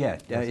up. Yeah,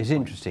 it's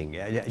interesting.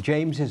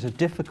 James is a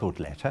difficult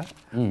letter,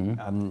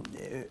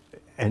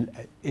 and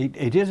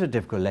it is a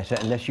difficult letter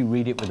unless you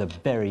read it with a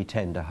very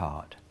tender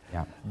heart.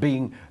 Yeah.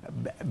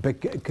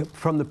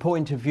 From the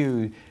point of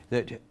view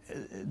that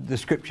the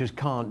scriptures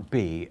can't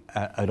be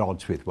at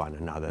odds with one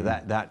another.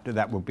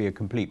 That would be a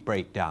complete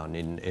breakdown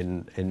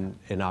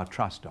in our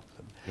trust of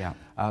them. Yeah.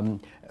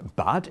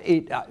 But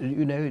it,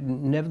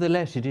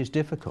 nevertheless, it is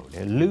difficult.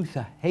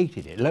 Luther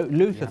hated it.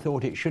 Luther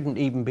thought it shouldn't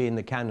even be in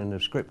the canon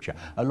of Scripture,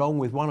 along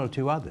with one or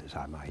two others,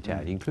 I might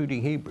add,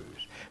 including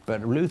Hebrews.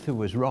 But Luther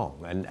was wrong,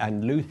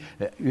 and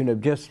Luther,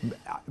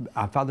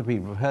 if other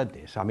people have heard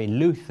this, I mean,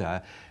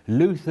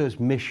 Luther's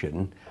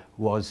mission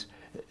was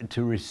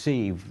to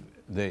receive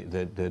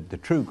the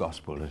true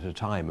gospel at a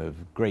time of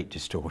great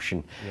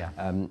distortion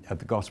of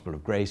the gospel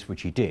of grace,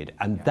 which he did,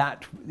 and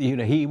that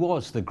he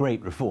was the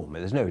great reformer.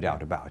 There's no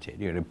doubt about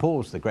it.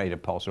 Paul's the great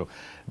apostle,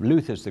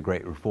 Luther's the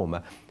great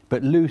reformer,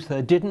 but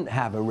Luther didn't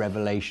have a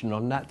revelation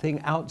on that thing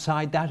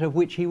outside that of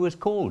which he was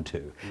called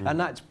to, and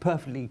that's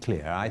perfectly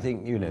clear. I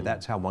think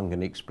that's how one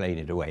can explain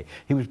it away.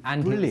 He was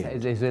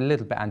brilliant. He's a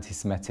little bit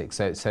anti-Semitic,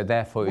 so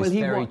therefore he's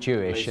very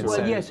Jewish. Later And on.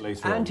 so, Well, yes,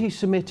 later on.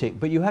 anti-Semitic,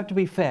 but you have to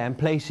be fair and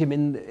place him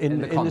in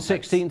the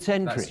context. 16th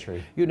century. That's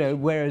true.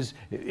 Whereas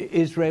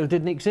Israel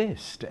didn't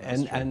exist,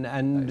 and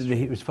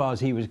as far as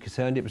he was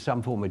concerned, it was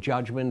some form of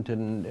judgment.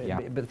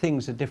 But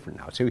things are different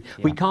now, so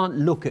we can't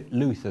look at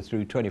Luther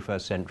through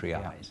 21st century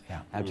eyes,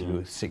 absolutely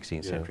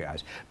 16th century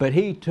eyes. But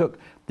he took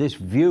this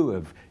view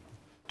of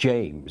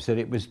James that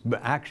it was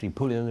actually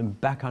pulling them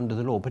back under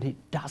the law, but it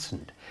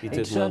doesn't.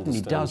 It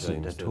certainly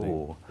doesn't at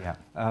all.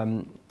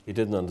 He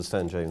didn't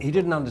understand James. He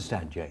didn't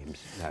understand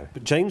James, no.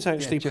 But James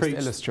actually just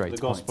preached illustrate the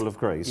the gospel point. of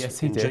grace. Yes,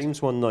 he in did. James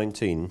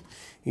 1:19,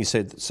 he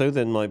said, "So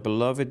then, my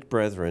beloved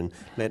brethren,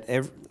 let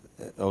every..."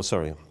 Oh,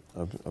 sorry,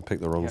 I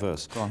picked the wrong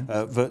verse. Go on.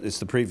 It's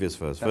the previous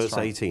verse, That's verse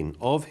right. 18.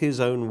 "Of his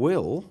own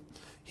will,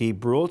 he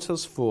brought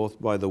us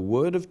forth by the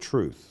word of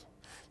truth,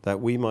 that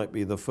we might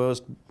be the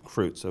first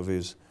fruits of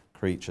his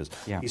creatures."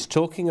 Yeah. He's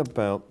talking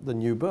about the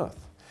new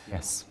birth.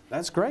 yes,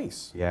 That's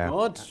grace. Yeah.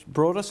 God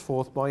brought us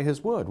forth by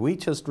his word. We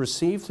just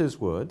received his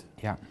word,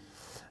 yeah,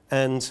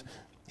 And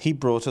he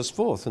brought us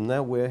forth, and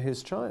now we're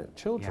his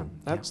children.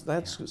 Yeah,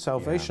 That's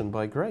salvation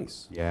by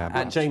grace. Yeah,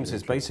 What James is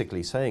absolutely.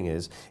 basically saying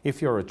is,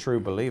 if you're a true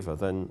believer,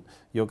 then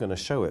you're going to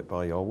show it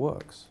by your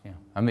works. Yeah.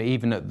 I mean,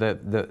 even at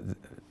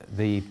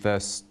the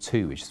verse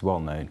 2, which is well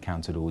known,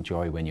 counted all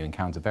joy when you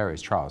encounter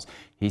various trials,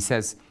 he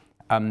says,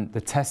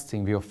 the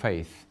testing of your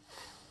faith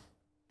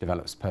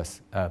develops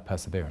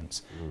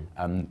perseverance.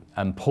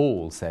 And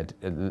Paul said,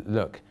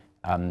 look,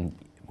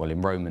 well,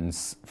 in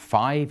Romans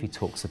 5, he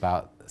talks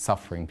about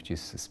suffering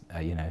produces,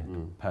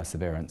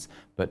 perseverance,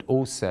 but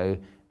also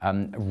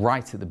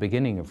right at the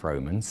beginning of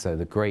Romans, so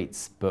the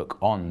great book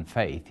on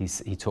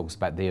faith, he talks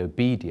about the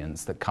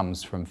obedience that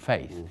comes from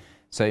faith.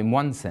 So in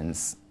one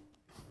sense,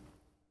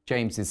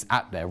 James is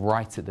at there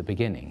right at the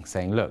beginning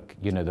saying, look,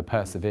 the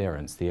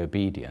perseverance, the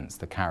obedience,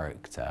 the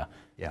character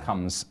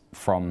comes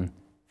from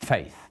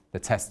faith, the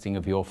testing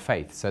of your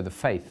faith. So the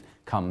faith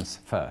comes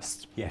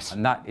first. Yes.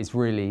 And that is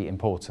really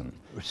important.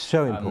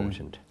 So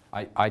important.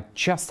 I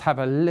just have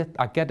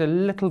I get a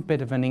little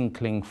bit of an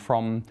inkling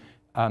from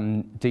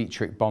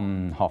Dietrich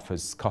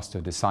Bonhoeffer's Cost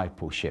of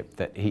Discipleship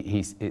that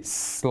it's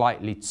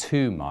slightly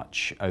too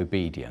much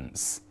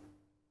obedience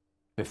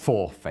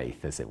before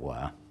faith, as it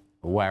were.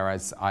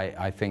 Whereas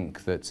I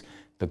think that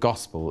the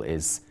gospel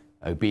is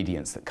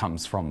obedience that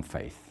comes from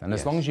faith. And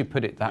as long as you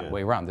put it that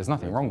way around, there's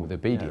nothing wrong with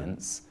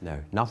obedience. No,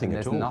 nothing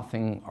at all. There's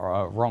nothing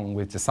wrong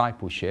with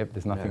discipleship.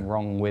 There's nothing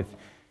wrong with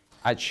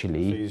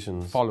actually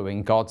Ephesians.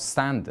 following God's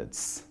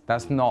standards.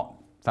 That's not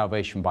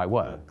salvation by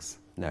works.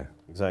 No.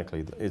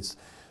 Exactly. It's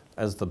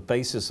as the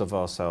basis of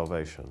our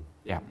salvation.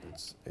 Yeah.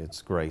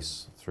 It's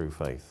grace through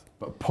faith.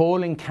 But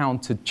Paul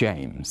encountered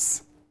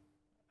James,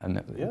 and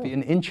it would be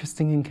an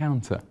interesting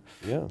encounter.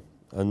 Yeah.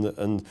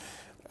 And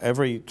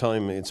every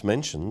time it's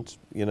mentioned,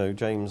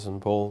 James and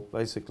Paul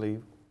basically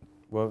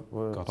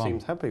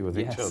seemed happy with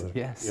each other.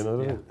 Yes. You know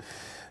what I mean?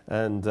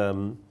 And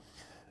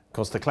of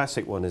course, the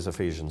classic one is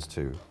Ephesians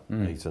 2,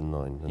 8 and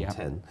 9 and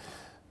 10.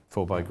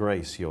 For by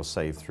grace you're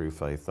saved through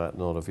faith, that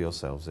not of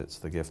yourselves, it's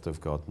the gift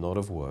of God, not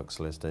of works,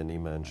 lest any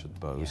man should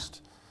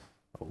boast.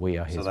 We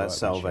are his So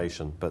that's workmanship.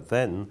 salvation. But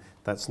then,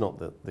 that's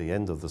not the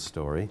end of the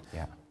story.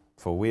 Yeah.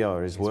 For we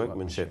are his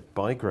workmanship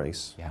by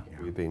grace. Yeah.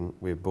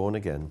 We're born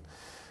again,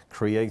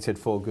 created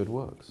for good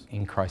works.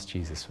 In Christ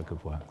Jesus for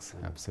good works.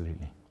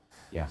 Absolutely.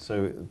 Yeah.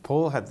 So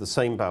Paul had the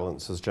same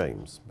balance as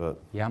James,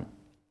 but Yeah.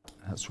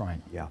 That's right.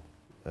 Yeah.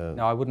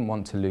 No, I wouldn't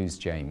want to lose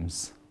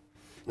James.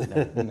 No,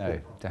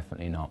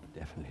 definitely not.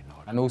 Definitely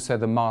not. And also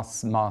the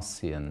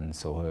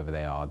Marcions, or whoever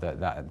they are,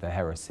 the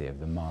heresy of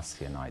the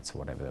Marcionites, or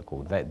whatever they're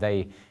called,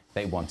 they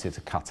wanted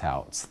to cut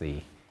out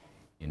the,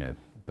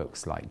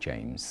 books like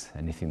James,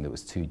 anything that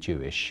was too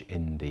Jewish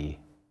in the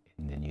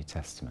New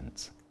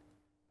Testament.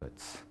 But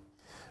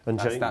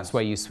that's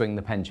where you swing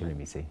the pendulum,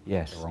 you see.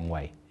 Yes. The wrong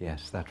way.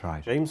 Yes, that's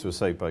right. James was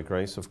saved by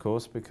grace, of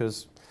course,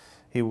 because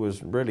he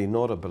was really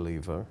not a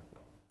believer.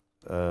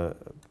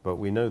 But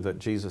we know that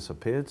Jesus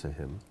appeared to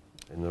him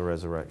in the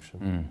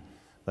resurrection.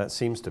 That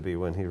seems to be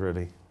when he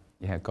really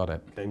got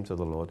it. came to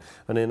the Lord.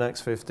 And in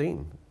Acts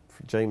 15,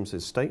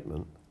 James's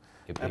statement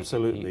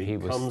absolutely he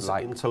was comes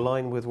like, into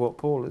line with what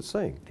Paul is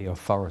saying. the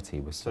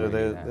authority was So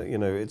really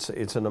there.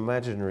 it's an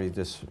imaginary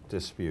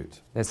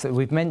dispute.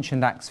 We've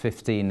mentioned Acts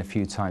 15 a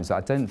few times.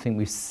 I don't think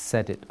we've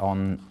said it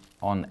on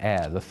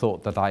air. The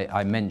thought that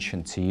I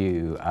mentioned to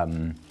you,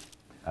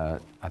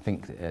 I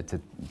think to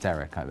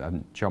Derek,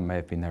 John may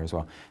have been there as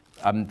well,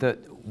 that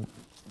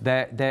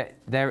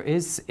there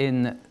is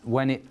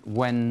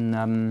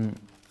when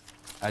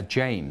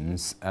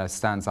James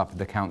stands up at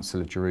the Council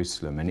of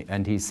Jerusalem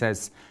and he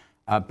says,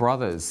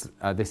 brothers,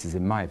 this is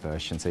in my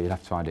version, so you'll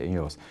have to find it in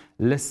yours.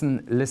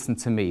 Listen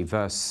to me,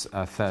 verse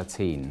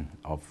 13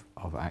 of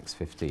Acts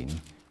 15.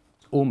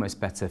 It's almost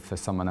better for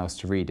someone else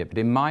to read it, but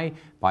in my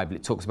Bible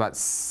it talks about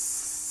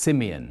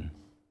Simeon.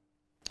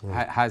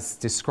 Has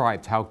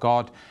described how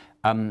God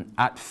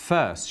at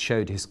first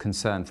showed his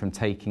concern from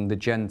taking the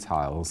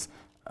Gentiles,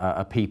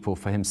 a people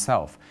for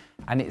himself.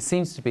 And it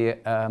seems to be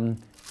a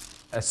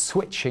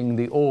switching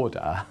the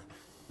order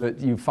that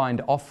you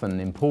find often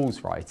in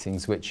Paul's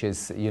writings, which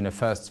is,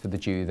 first for the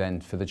Jew, then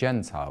for the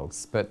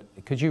Gentiles. But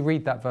could you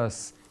read that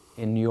verse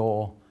in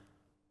your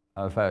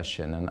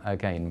version? And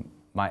again,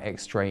 my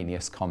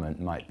extraneous comment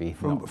might be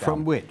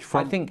From which?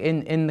 I think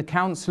in the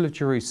Council of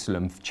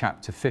Jerusalem,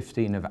 chapter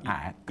 15 of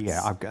Acts.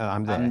 Yeah,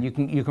 I'm there.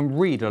 You can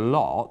read a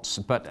lot,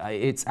 but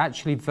it's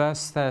actually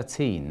verse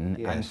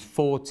 13 and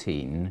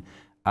 14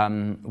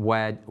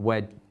 where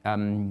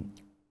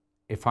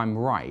if I'm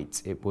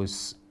right, it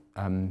was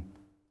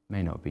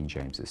may not have been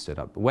James that stood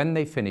up. But when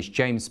they finished,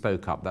 James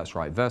spoke up. That's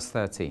right, verse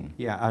 13.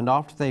 Yeah, and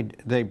after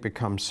they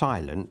become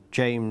silent,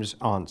 James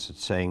answered,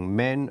 saying,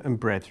 "Men and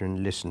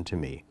brethren, listen to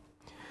me.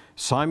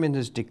 Simon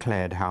has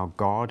declared how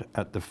God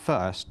at the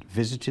first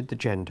visited the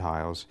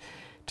Gentiles,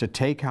 to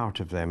take out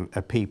of them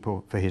a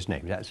people for his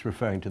name. That's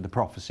referring to the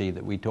prophecy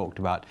that we talked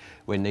about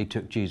when they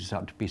took Jesus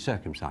up to be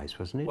circumcised,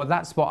 wasn't it? Well,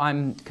 that's what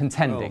I'm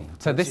contending. Well,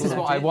 so this is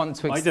what I want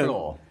to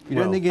explore. You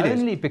don't think it is?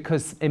 Only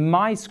because in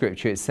my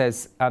scripture it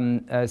says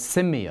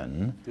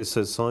Simeon. It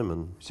says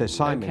Simon. It says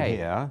Simon Okay.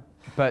 here.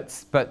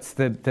 But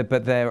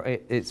there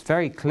it's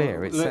very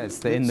clear. It says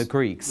that in the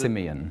Greek,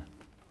 Simeon.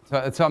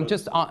 So I'm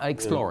just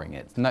exploring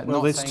it. Well,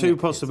 not there's saying two it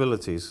is.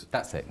 possibilities.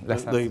 That's it.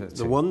 Let's have The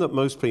two. one that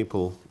most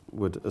people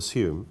would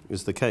assume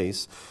is the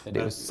case. That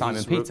it was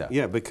Simon Peter.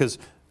 Yeah, because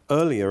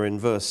earlier in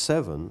verse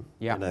 7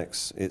 Yeah. in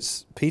Acts,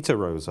 it's Peter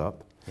rose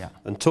up Yeah.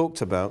 and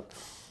talked about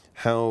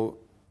how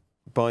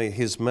by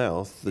his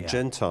mouth the Yeah.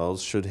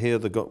 Gentiles should hear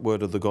the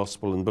word of the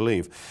gospel and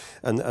believe.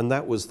 And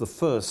that was the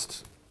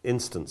first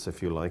instance,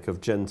 if you like, of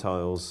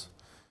Gentiles.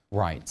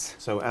 Right.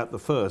 So at the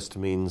first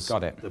means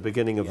Got it. the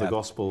beginning of Yeah. the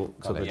gospel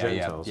to Got the it. Yeah, yeah.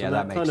 Gentiles. Yeah, and that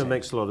that makes kind of sense.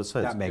 makes a lot of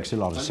sense. That makes a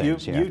lot of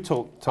sense, You yeah.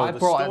 told I the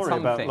brought story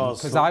about something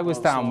last because I was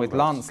Lance down with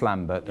Lambert. Lance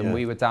Lambert and Yeah.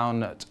 we were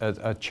down at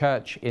a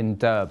church in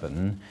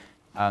Durban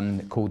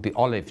called the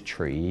Olive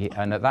Tree,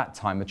 and at that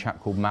time a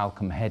chap called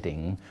Malcolm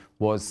Heading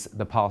was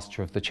the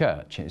pastor of the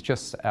church. It's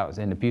just out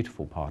in a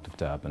beautiful part of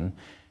Durban.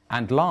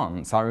 And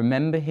Lance, I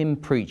remember him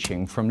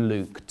preaching from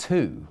Luke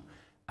 2,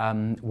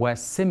 where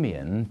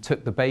Simeon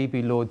took the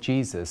baby Lord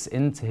Jesus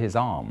into his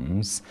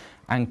arms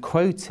and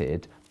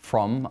quoted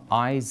from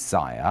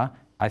Isaiah.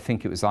 I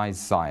think it was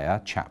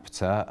Isaiah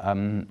chapter,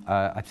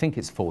 I think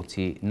it's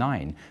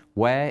 49,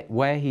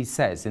 where he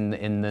says in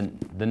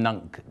the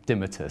Nunc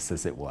Dimittis,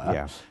 as it were,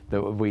 Yes.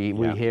 that we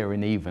hear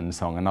in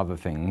Evensong and other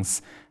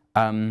things,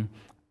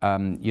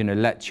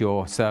 let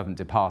your servant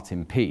depart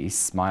in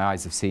peace. My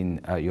eyes have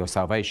seen your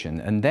salvation.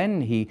 And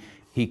then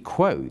he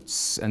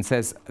quotes and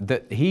says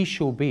that he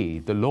shall be,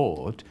 the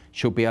Lord,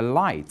 shall be a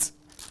light,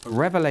 a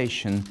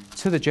revelation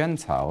to the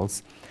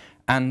Gentiles,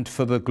 and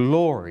for the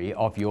glory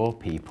of your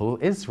people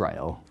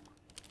Israel,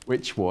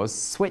 which was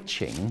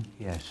switching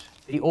Yes.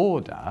 the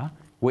order,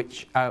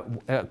 which,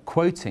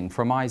 quoting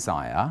from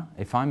Isaiah,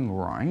 if I'm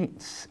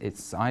right,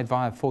 it's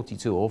Isaiah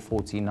 42 or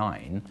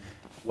 49,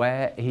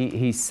 where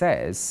he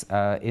says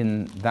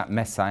in that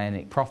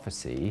messianic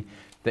prophecy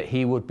that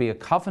he would be a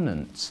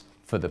covenant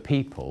for the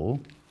people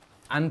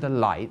and a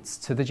light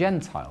to the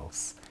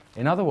Gentiles.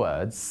 In other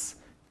words,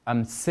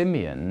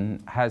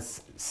 Simeon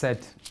has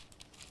said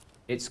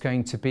it's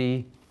going to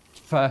be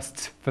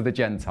first for the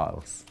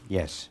Gentiles.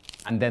 Yes.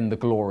 And then the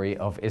glory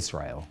of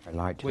Israel. I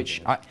liked it.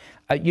 Which,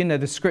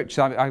 the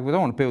scripture, I don't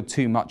want to build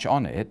too much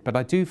on it, but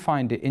I do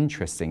find it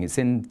interesting. It's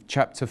in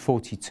chapter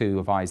 42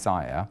 of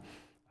Isaiah,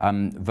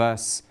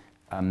 verse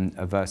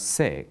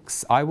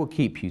 6. I will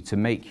keep you to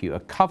make you a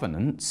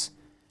covenant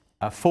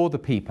for the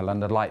people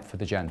and a light for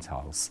the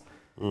Gentiles.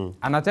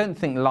 And I don't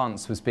think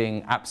Lance was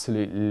being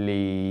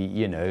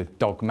absolutely,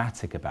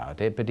 dogmatic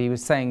about it, but he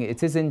was saying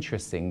it is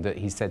interesting that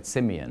he said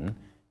Simeon.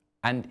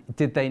 And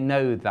did they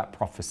know that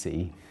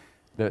prophecy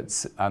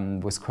that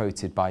was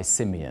quoted by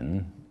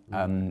Simeon,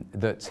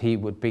 that he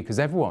would be, because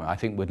everyone I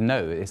think would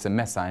know it's a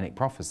messianic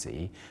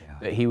prophecy,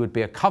 that he would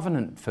be a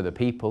covenant for the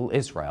people,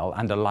 Israel,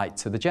 and a light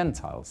to the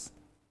Gentiles.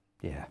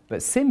 Yeah.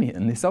 But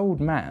Simeon, this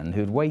old man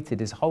who'd waited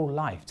his whole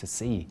life to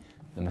see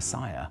the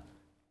Messiah,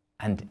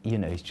 and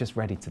he's just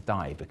ready to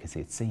die because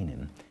he'd seen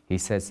him, he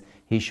says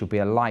he shall be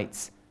a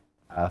light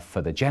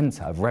for the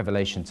Gentiles,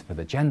 revelation for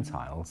the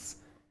Gentiles,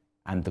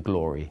 and the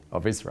glory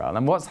of Israel.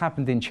 And what's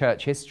happened in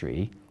church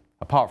history,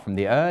 apart from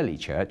the early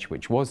church,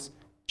 which was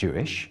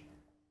Jewish,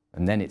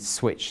 and then it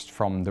switched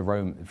from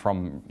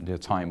the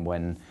time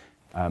when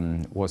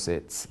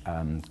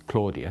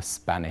Claudius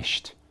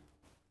banished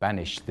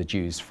the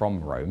Jews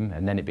from Rome,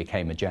 and then it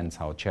became a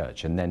Gentile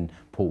church. And then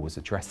Paul was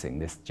addressing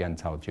this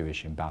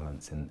Gentile-Jewish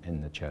imbalance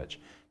in the church,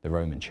 the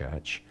Roman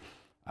church,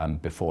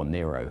 before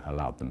Nero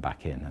allowed them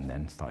back in and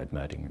then started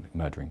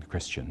murdering the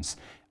Christians.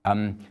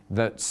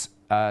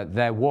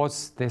 There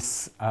was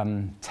this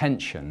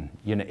tension.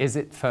 Is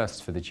it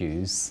first for the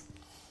Jews?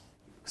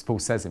 Because Paul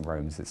says in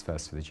Romans it's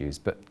first for the Jews,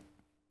 but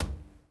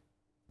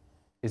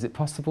is it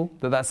possible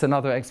that that's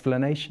another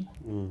explanation?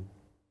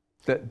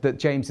 That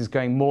James is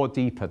going more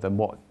deeper than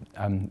what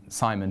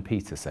Simon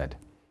Peter said?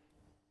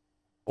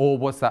 Or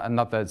was that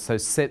another, so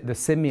the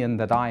Simeon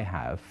that I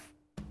have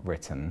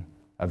written,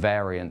 a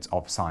variant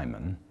of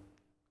Simon,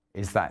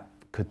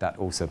 could that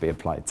also be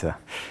applied to?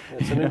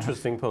 It's an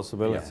interesting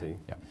possibility.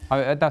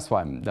 Yeah. That's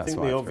why I think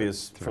the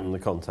obvious from the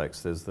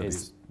context is that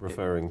he's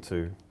referring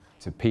to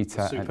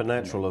Peter, a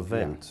supernatural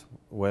event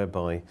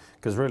whereby,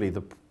 because really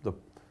the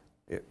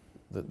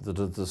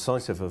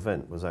decisive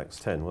event was Acts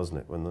 10, wasn't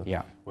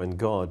it? When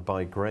God,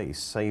 by grace,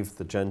 saved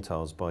the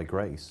Gentiles by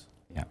grace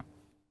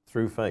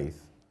through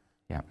faith.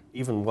 Yeah.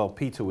 Even while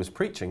Peter was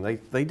preaching,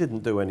 they didn't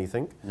do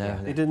anything. No.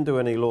 They didn't do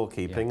any law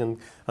keeping,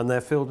 and they're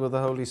filled with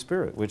the Holy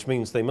Spirit, which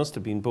means they must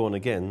have been born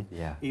again,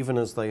 even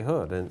as they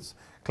heard. And it's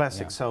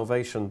classic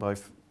salvation by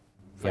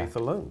faith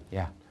alone.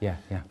 Yeah.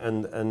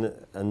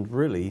 And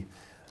really,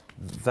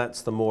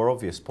 that's the more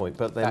obvious point.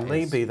 But there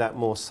may be that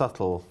more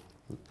subtle.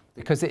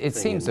 Because it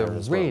seems a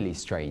really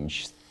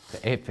strange,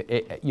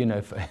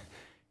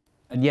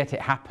 And yet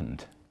it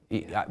happened.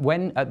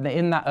 When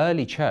in that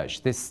early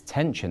church, this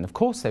tension, of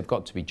course they've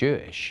got to be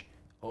Jewish,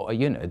 or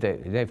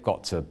they've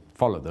got to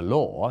follow the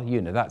law.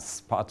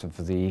 That's part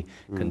of the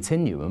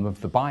continuum of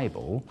the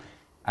Bible.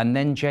 And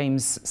then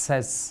James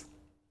says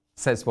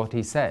what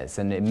he says,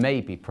 and it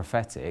may be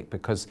prophetic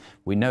because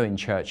we know in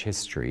church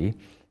history,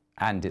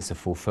 and it's a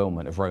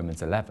fulfillment of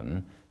Romans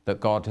 11, that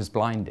God has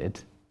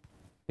blinded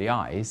the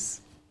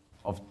eyes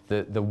of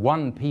the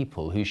one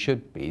people who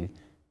should be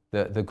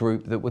the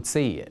group that would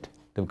see it,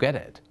 that would get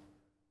it.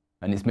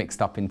 And it's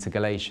mixed up into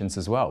Galatians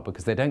as well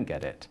because they don't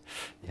get it.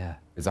 Yeah.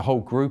 There's a whole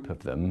group of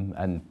them,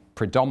 and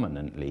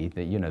predominantly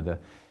the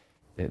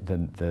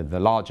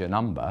larger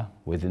number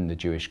within the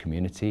Jewish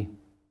community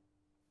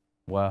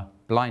were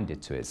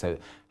blinded to it. So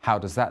how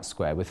does that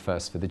square with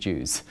first for the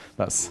Jews?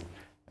 That's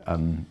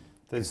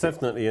There's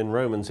definitely in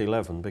Romans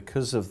 11,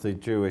 because of the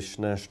Jewish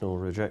national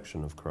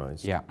rejection of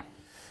Christ, yeah,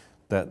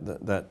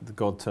 that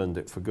God turned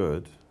it for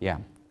good, yeah,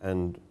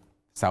 and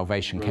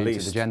salvation came to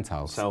the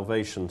Gentiles.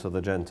 Salvation to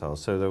the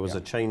Gentiles. So there was Yeah.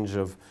 a change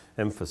of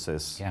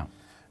emphasis, Yeah,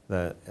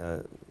 that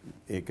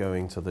it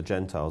going to the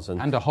Gentiles,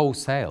 and a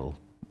wholesale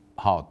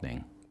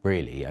hardening.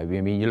 Really, I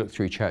mean, you look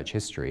through church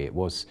history. It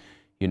was,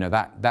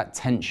 that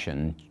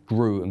tension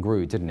grew and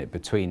grew, didn't it,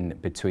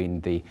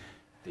 between the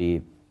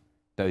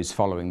those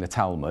following the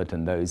Talmud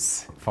and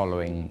those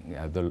following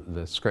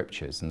the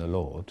scriptures and the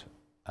Lord.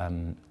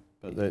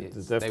 But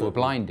They were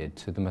blinded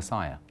to the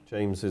Messiah.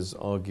 James is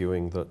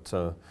arguing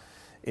that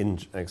in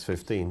Acts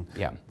 15,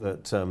 Yeah.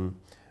 that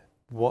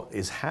what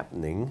is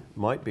happening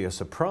might be a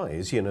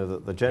surprise,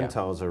 that the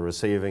Gentiles are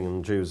receiving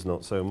and Jews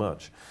not so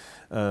much.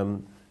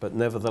 But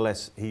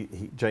nevertheless,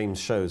 James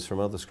shows from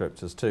other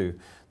scriptures too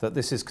that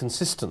this is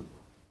consistent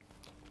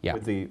Yeah.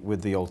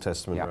 with the Old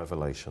Testament Yeah.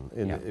 revelation.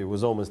 Yeah. It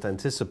was almost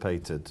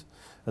anticipated,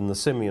 and the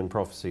Simeon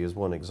prophecy is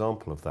one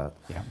example of that.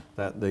 Yeah.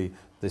 That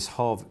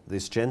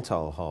this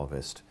Gentile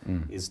harvest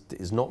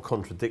is not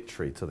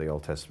contradictory to the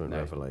Old Testament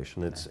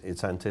revelation.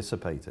 It's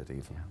anticipated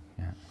even.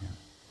 Yeah.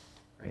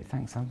 Great,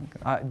 thanks.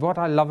 What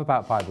I love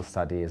about Bible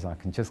study is I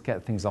can just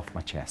get things off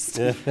my chest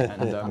and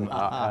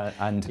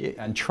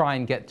try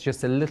and get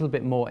just a little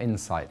bit more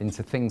insight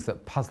into things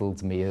that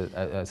puzzled me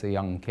as a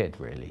young kid,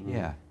 really.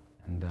 Yeah.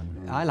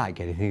 And, I like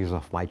getting things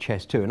off my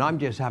chest too, and I'm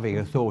just having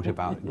a thought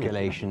about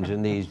Galatians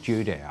and these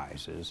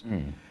Judaizers.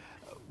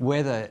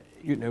 Whether,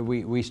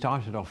 we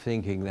started off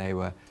thinking they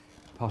were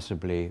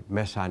possibly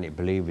Messianic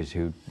believers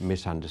who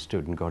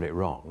misunderstood and got it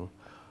wrong,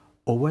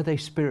 or were they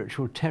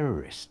spiritual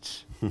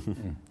terrorists?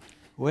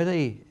 Were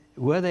they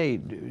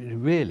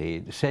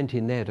really sent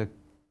in there to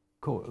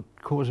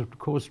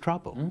cause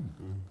trouble?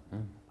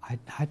 It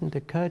hadn't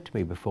occurred to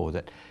me before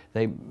that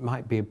they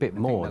might be a bit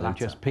more than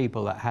just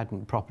people that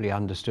hadn't properly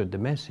understood the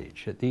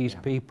message, that these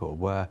people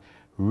were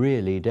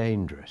really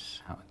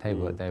dangerous. They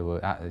were,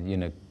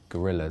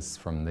 guerrillas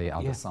from the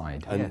other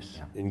side. And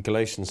in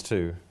Galatians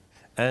 2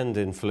 and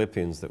in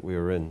Philippians that we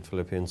were in,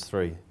 Philippians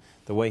 3,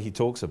 the way he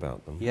talks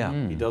about them,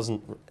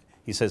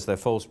 he says they're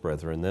false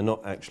brethren, they're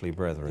not actually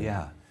brethren.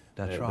 Yeah,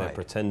 that's right. They're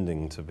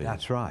pretending to be.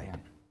 That's right.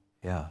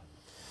 Yeah.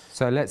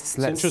 So let's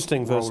It's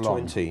interesting, verse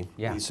 20,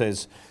 Yeah. he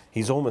says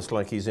he's almost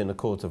like he's in a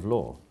court of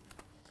law,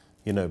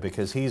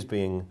 because he's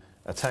being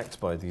attacked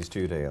by these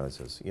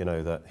Judaizers,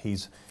 that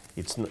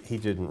he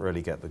didn't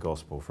really get the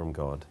gospel from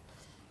God.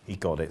 He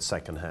got it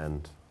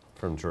secondhand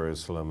from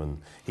Jerusalem,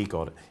 and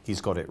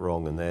he's got it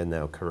wrong, and they're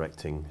now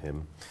correcting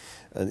him.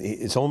 And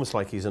it's almost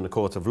like he's in a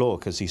court of law,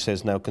 because he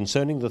says, now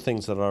concerning the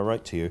things that I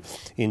write to you,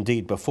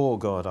 indeed before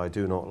God I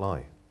do not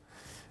lie.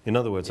 In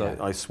other words,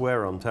 I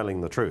swear I'm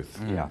telling the truth.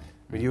 Yeah.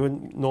 But you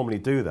wouldn't normally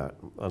do that.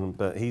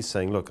 But he's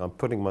saying, look, I'm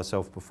putting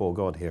myself before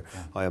God here.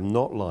 I am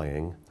not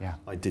lying.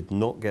 I did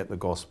not get the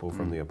gospel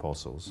from the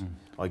apostles.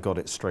 I got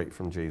it straight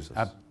from Jesus.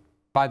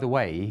 By the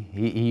way,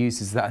 he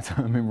uses that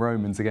term in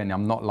Romans again.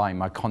 I'm not lying.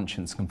 My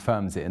conscience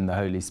confirms it in the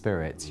Holy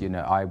Spirit.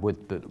 I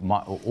would that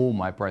all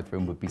my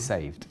brethren would be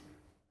saved.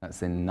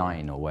 That's in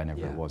 9 or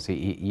whenever it was.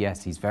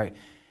 He's very.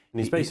 And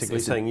he's basically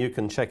saying you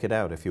can check it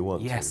out if you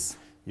want Yes.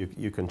 to.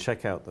 You can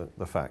check out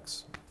the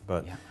facts.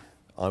 But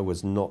I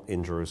was not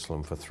in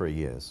Jerusalem for 3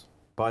 years.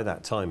 By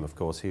that time, of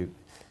course, he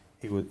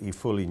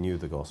fully knew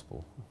the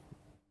gospel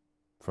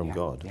from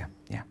God.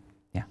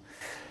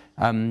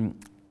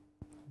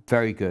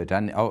 Very good.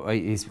 And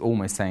he's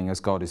almost saying, as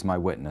God is my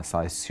witness,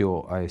 I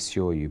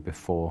assure you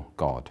before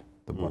God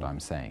that what I'm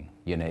saying.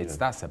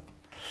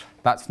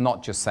 That's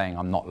not just saying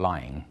I'm not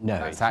lying. No,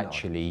 that's it's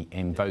actually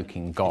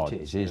invoking God.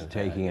 It is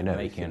taking an oath.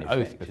 Making an in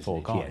oath effect, before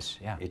isn't it? God. Yes,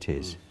 it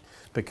is.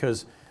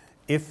 Because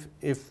if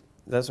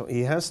that's what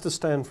he has to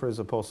stand for his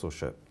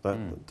apostleship,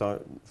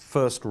 that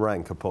first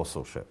rank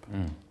apostleship,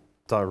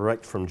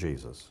 direct from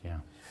Jesus. Yeah.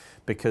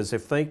 Because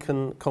if they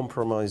can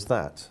compromise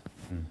that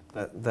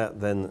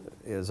then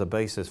is a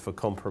basis for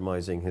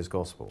compromising his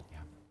gospel.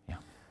 Yeah.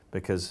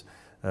 Because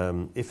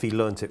if he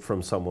learnt it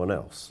from someone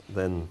else,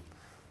 then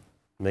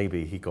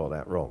maybe he got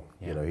that wrong.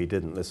 He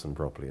didn't listen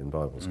properly in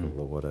Bible school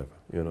or whatever.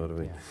 You know what I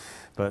mean? Yeah.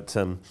 But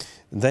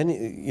then,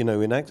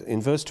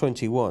 in verse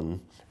 21,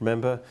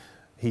 remember,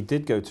 he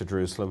did go to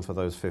Jerusalem for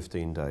those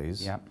 15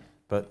 days. Yeah.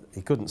 But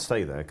he couldn't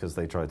stay there because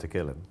they tried to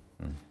kill him.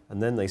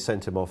 And then they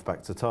sent him off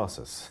back to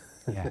Tarsus.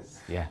 Yes,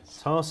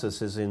 yes.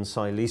 Tarsus is in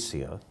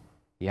Cilicia,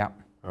 Yeah.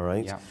 all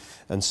right? Yeah.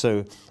 And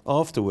so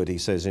afterward, he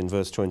says in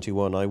verse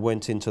 21, I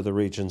went into the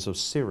regions of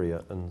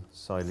Syria and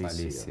Cilicia.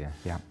 Cilicia,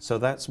 yeah. So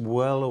that's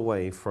well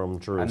away from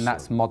Jerusalem. And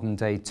that's modern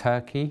day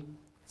Turkey,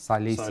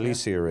 Cilicia.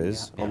 Cilicia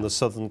is Yeah, on yeah. the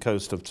southern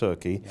coast of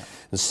Turkey. Yeah.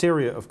 And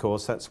Syria, of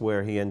course, that's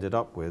where he ended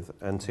up with,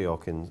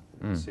 Antioch in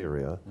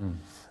Syria.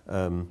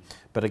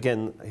 But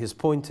again, his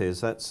point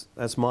is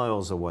that's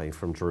miles away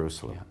from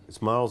Jerusalem. Yeah.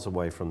 It's miles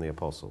away from the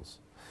apostles.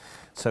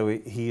 So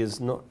he is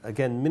not,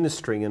 again,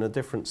 ministering in a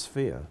different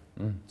sphere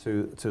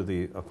to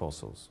the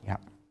apostles. Yeah.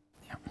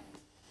 Yeah.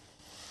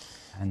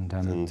 And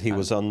And he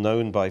was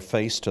unknown by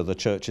face to the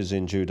churches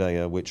in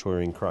Judea which were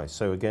in Christ.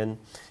 So again,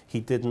 he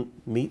didn't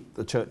meet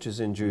the churches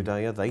in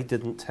Judea. They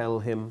didn't tell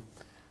him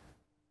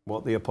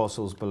what the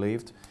apostles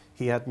believed.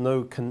 He had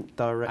no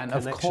direct and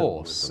connection of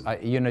course, with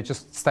them. you know,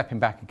 just stepping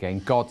back again,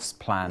 God's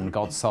plan,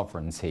 God's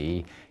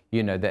sovereignty,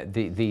 you know, that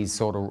these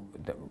sort of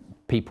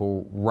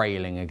people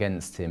railing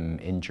against him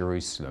in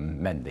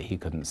Jerusalem meant that he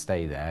couldn't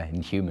stay there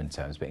in human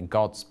terms. But in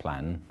God's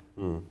plan,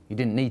 he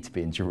didn't need to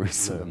be in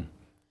Jerusalem.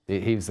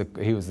 He was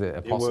the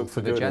apostle worked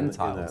for the good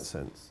Gentiles. in that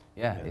sense.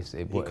 Yeah,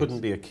 He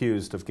couldn't be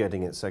accused of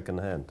getting it second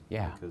hand.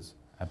 Yeah, Because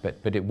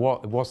but it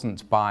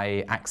wasn't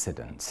by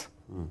accident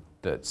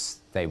that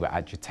they were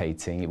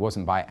agitating. It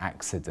wasn't by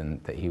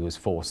accident that he was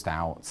forced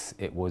out.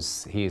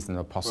 He is an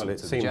apostle well, it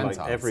to the seemed Gentiles.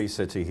 like every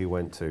city he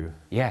went to.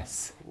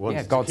 Yes. wanted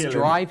Yeah, to God's kill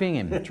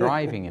him.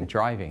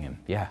 driving him.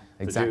 Yeah,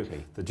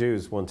 exactly. The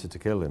Jews wanted to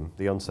kill him,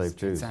 the unsaved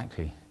Jews,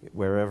 Exactly.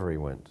 wherever he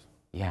went.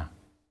 Yeah.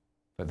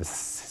 But the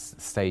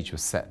stage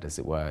was set, as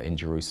it were, in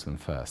Jerusalem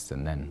first,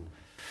 and then,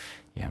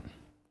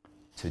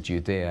 to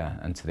Judea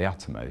and to the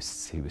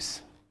uttermost, he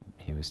was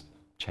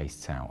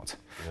chased out.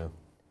 Yeah.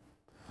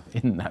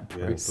 In that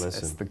Yeah, bless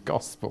process, him. the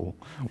gospel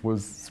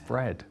was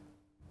spread.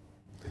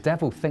 The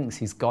devil thinks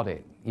he's got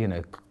it,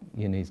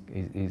 he's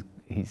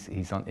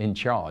in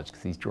charge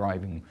because he's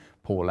driving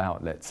Paul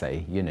out, let's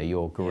say,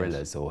 your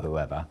guerrillas or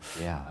whoever,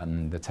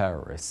 the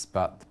terrorists.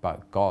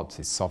 But God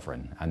is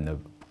sovereign, and the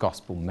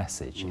gospel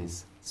message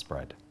is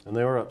spread. And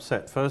they were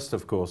upset. First,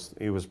 of course,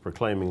 he was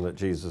proclaiming that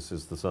Jesus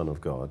is the Son of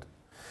God.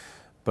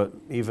 But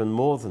even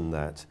more than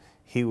that,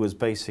 he was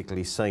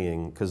basically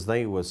saying, because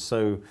they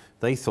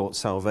thought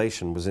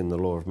salvation was in the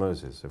law of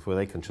Moses, if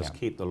they can just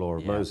keep the law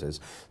of Moses.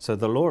 So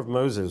the law of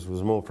Moses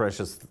was more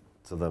precious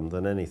to them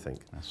than anything.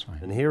 That's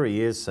right. And here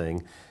he is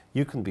saying,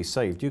 you can be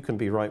saved, you can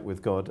be right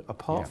with God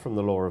apart from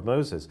the law of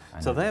Moses.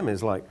 To them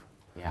is like,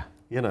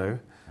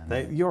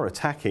 you're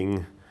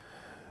attacking,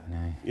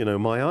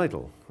 my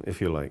idol,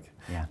 if you like.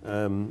 Yeah.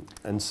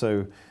 And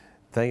so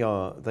they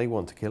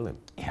want to kill him.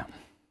 Yeah.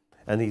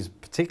 And he's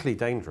particularly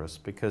dangerous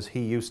because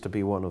he used to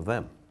be one of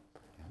them.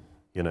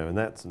 And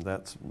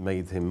that's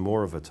made him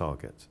more of a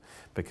target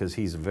because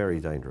he's very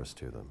dangerous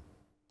to them.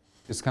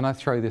 Just can I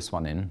throw this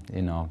one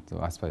in our,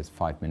 I suppose,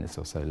 5 minutes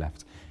or so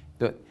left?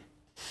 That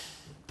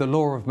the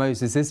law of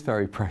Moses is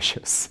very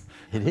precious.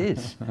 It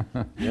is.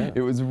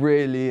 It was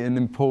really an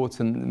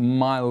important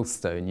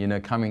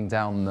milestone, coming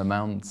down the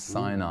Mount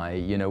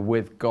Sinai,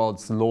 with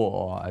God's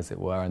law, as it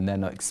were, and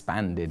then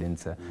expanded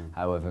into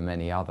however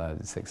many other,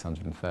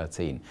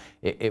 613.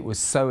 It was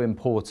so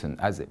important,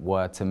 as it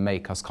were, to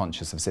make us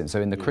conscious of sin.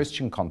 So in the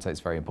Christian context, it's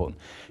very important.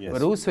 Yes.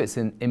 But also it's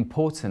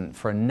important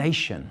for a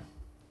nation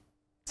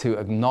to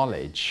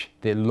acknowledge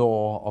the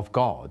law of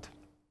God,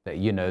 that,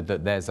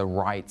 that there's a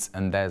right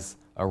and there's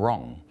a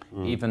wrong.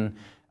 Even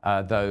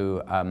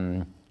though,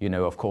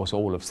 of course,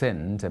 all have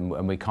sinned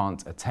and we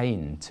can't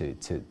attain to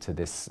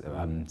this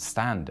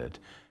standard.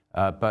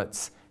 I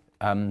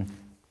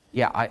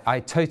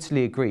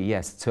totally agree,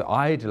 yes, to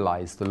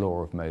idolize the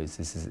law of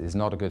Moses is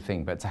not a good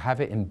thing, but to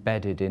have it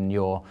embedded in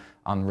your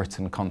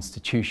unwritten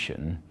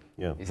constitution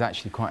is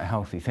actually quite a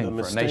healthy thing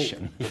for a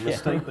nation. The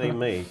mistake they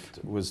made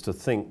was to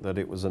think that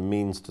it was a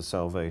means to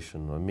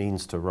salvation, a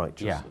means to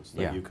righteousness,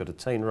 that you could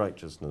attain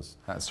righteousness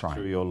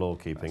through your law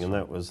keeping, and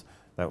that was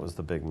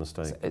the big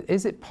mistake. So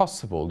is it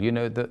possible,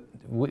 that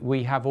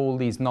we have all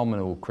these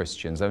nominal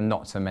Christians, though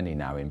not so many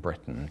now in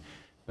Britain,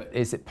 but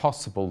is it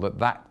possible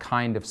that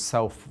kind of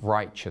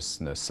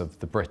self-righteousness of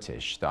the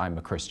British, that I'm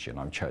a Christian,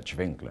 I'm Church of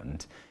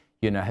England,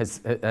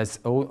 has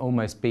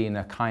almost been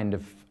a kind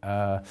of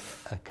a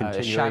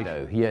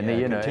shadow,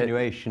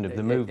 continuation of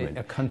the movement.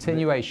 A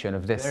continuation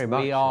of this,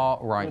 we are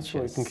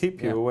righteous. It can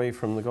keep you away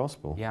from the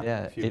gospel.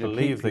 If you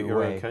believe that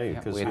you're okay.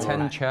 We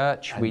attend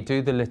church, we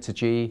do the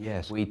liturgy,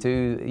 we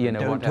do,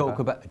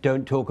 whatever.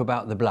 Don't talk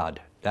about the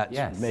blood.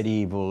 That's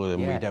medieval,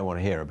 and we don't want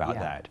to hear about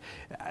that.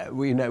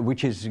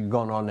 Which has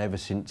gone on ever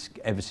since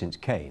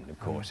Cain, of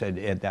course.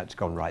 That's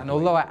gone right. And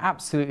although I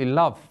absolutely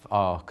love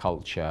our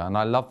culture, and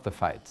I love the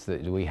fact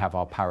that we have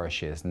our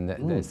parishes, and that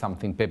there's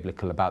something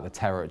biblical about the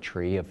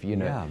territory of,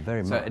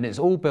 very much. And it's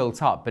all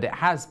built up, but it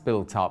has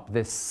built up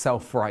this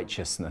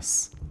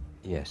self-righteousness.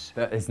 Yes.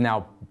 That is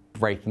now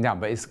breaking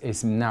down, but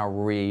it's now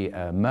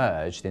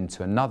re-merged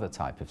into another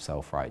type of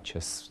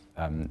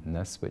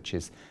self-righteousness, which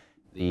is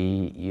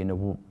the, you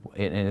know,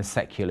 in a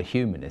secular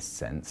humanist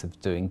sense of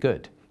doing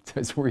good.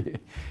 So it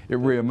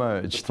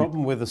re-emerged. The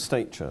problem with the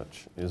state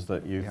church is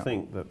that you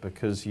think that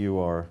because you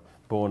are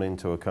born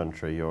into a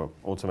country, you're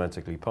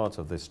automatically part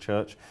of this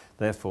church,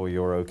 therefore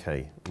you're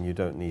okay, and you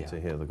don't need to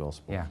hear the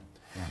gospel. Yeah.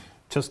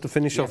 Just to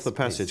finish off the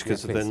passage,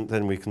 because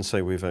then we can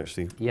say we've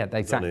actually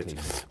done it.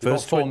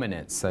 Verse 4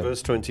 minutes. So.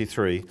 Verse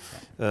 23,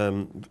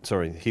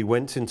 he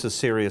went into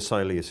Syria,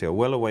 Cilicia,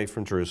 well away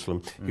from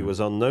Jerusalem. He was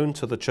unknown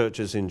to the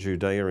churches in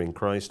Judea in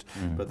Christ,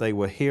 but they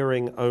were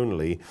hearing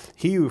only.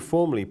 He who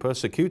formerly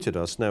persecuted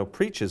us now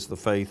preaches the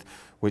faith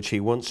which he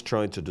once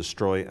tried to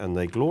destroy, and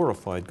they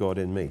glorified God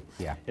in me.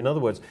 Yeah. In other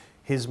words,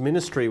 his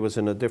ministry was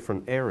in a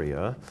different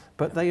area,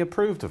 but they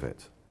approved of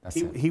it.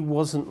 He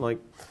wasn't like...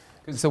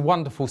 It's a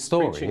wonderful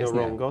story, preaching isn't a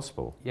wrong it?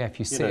 gospel. Yeah, if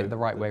you see it the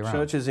right way around.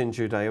 Churches in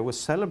Judea were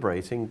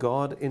celebrating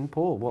God in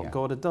Paul, what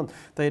God had done.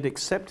 They had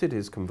accepted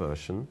his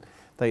conversion.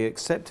 They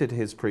accepted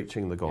his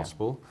preaching the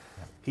gospel.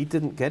 He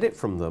didn't get it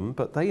from them,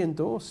 but they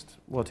endorsed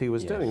what he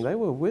was doing. They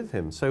were with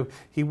him. So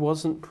he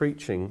wasn't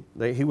preaching.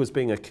 He was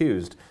being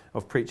accused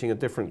of preaching a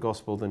different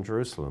gospel than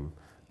Jerusalem.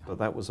 But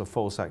that was a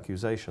false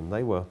accusation.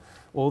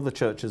 All the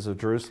churches of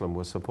Jerusalem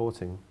were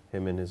supporting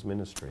him in his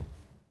ministry.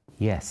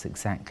 Yes,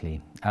 exactly.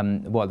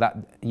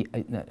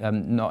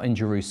 Not in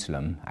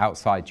Jerusalem,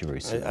 outside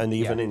Jerusalem. And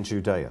even in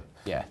Judea.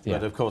 Yeah.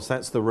 But of course,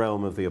 that's the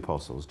realm of the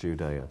apostles,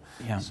 Judea.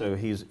 Yeah. So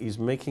he's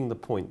making the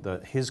point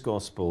that his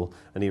gospel,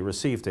 and he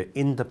received it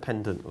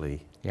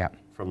independently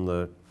from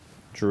the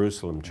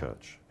Jerusalem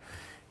church.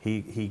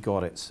 He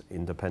got it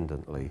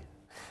independently.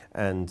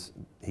 And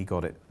he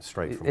got it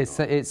straight from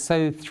God. It's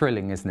so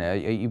thrilling, isn't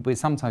it?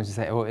 Sometimes you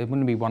say, oh, it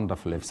wouldn't be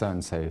wonderful if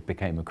so-and-so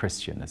became a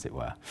Christian, as it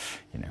were.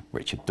 You know,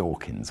 Richard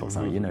Dawkins or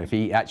something. You know, if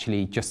he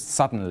actually just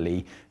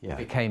suddenly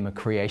became a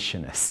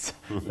creationist,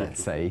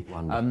 let's say.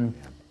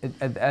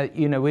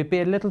 You know, we'd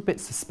be a little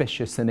bit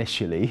suspicious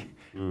initially.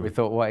 We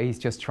thought, well, he's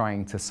just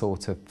trying to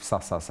sort of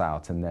suss us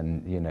out and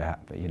then, you know,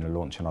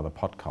 launch another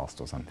podcast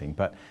or something.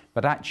 But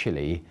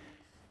actually,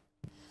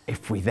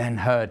 if we then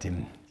heard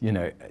him, you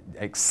know,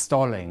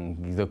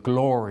 extolling the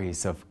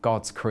glories of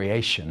God's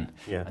creation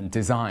and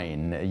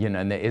design, you know,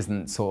 and there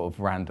isn't sort of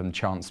random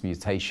chance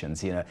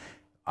mutations, you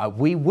know,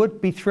 we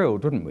would be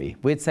thrilled, wouldn't we?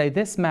 We'd say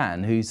this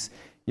man who's,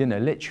 you know,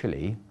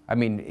 literally, I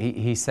mean,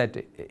 he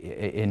said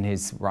in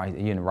his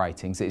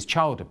writings, it's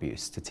child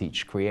abuse to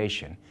teach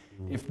creation.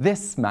 If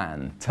this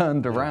man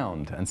turned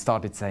around and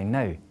started saying,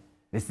 no,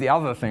 it's the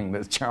other thing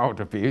that's child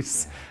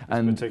abuse.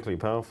 And particularly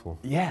powerful.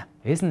 Yeah,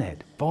 isn't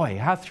it? Boy,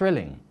 how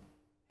thrilling.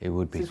 It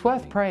would be. It's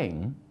worth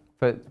praying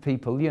for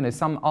people, you know,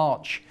 some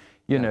arch,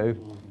 you know,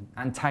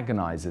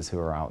 antagonizers who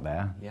are out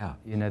there,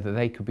 you know, that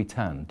they could be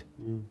turned.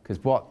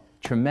 Because what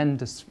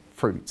tremendous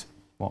fruit,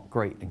 what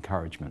great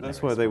encouragement.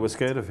 That's why they were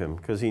scared of him,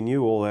 because he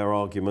knew all their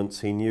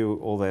arguments, he knew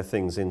all their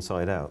things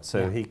inside out.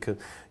 So he could,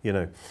 you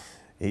know,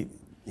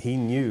 he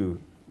knew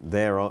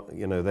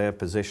their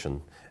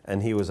position,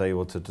 and he was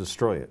able to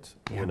destroy it,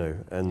 you know,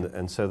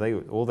 and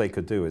so all they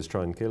could do is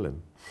try and kill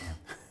him.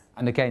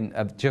 And again,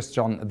 just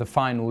on the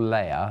final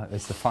layer,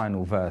 it's the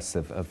final verse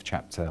of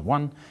chapter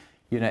 1.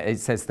 You know, it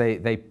says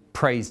they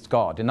praised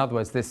God. In other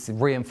words, this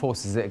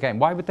reinforces it again.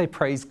 Why would they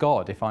praise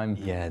God if I'm...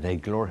 Yeah, they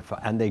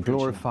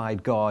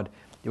glorified God.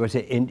 Was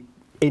it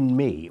in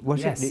me?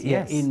 Was it?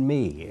 Yes. In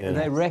me. Yes. And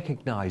they're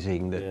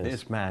recognizing that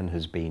this man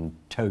has been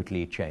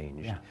totally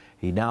changed. Yeah.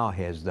 He now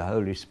has the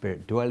Holy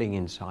Spirit dwelling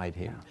inside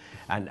him,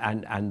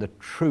 and the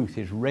truth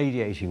is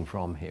radiating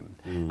from him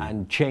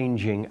and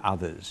changing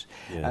others.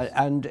 Yes.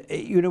 And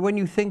you know, when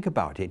you think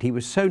about it, he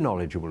was so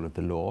knowledgeable of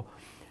the law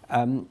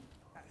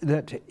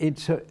that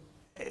it's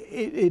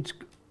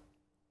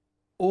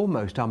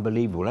almost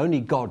unbelievable. Only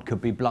God could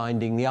be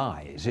blinding the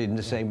eyes in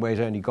the same way as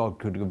only God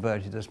could have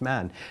converted this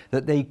man.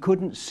 That they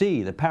couldn't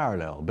see the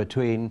parallel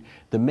between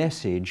the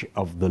message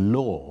of the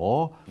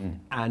law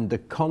and the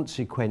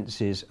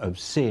consequences of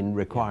sin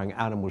requiring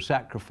animal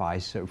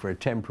sacrifice for a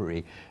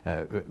temporary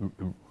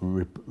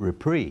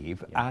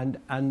reprieve and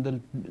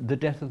the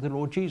death of the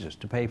Lord Jesus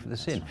to pay for the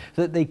sin. Right.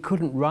 That they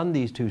couldn't run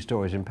these two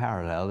stories in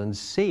parallel and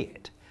see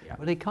it. Yeah.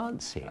 Well, they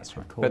can't see it,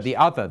 of course. But the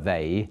other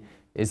they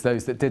is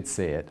those that did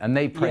see it, and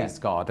they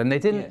praised God, and they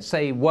didn't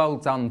say, "Well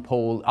done,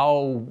 Paul."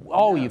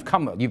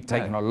 You've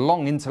taken a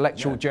long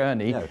intellectual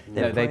journey.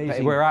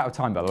 We're out of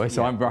time, by the way,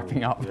 so I'm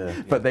wrapping up. Yeah.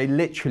 But they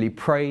literally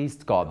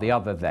praised God, the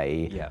other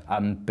they,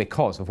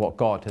 because of what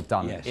God had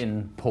done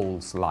in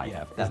Paul's life.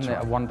 Yeah, Isn't it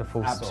a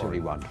wonderful story?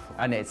 Absolutely wonderful.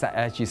 And it's,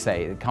 as you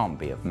say, it can't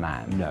be of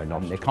man.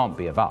 No, it can't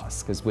be of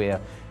us, because we're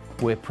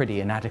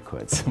pretty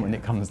inadequate when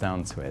it comes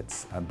down to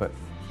it. But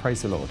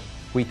praise the Lord,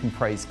 we can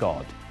praise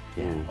God.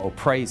 Or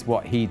praise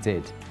what he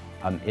did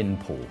in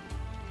Paul.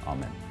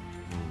 Amen.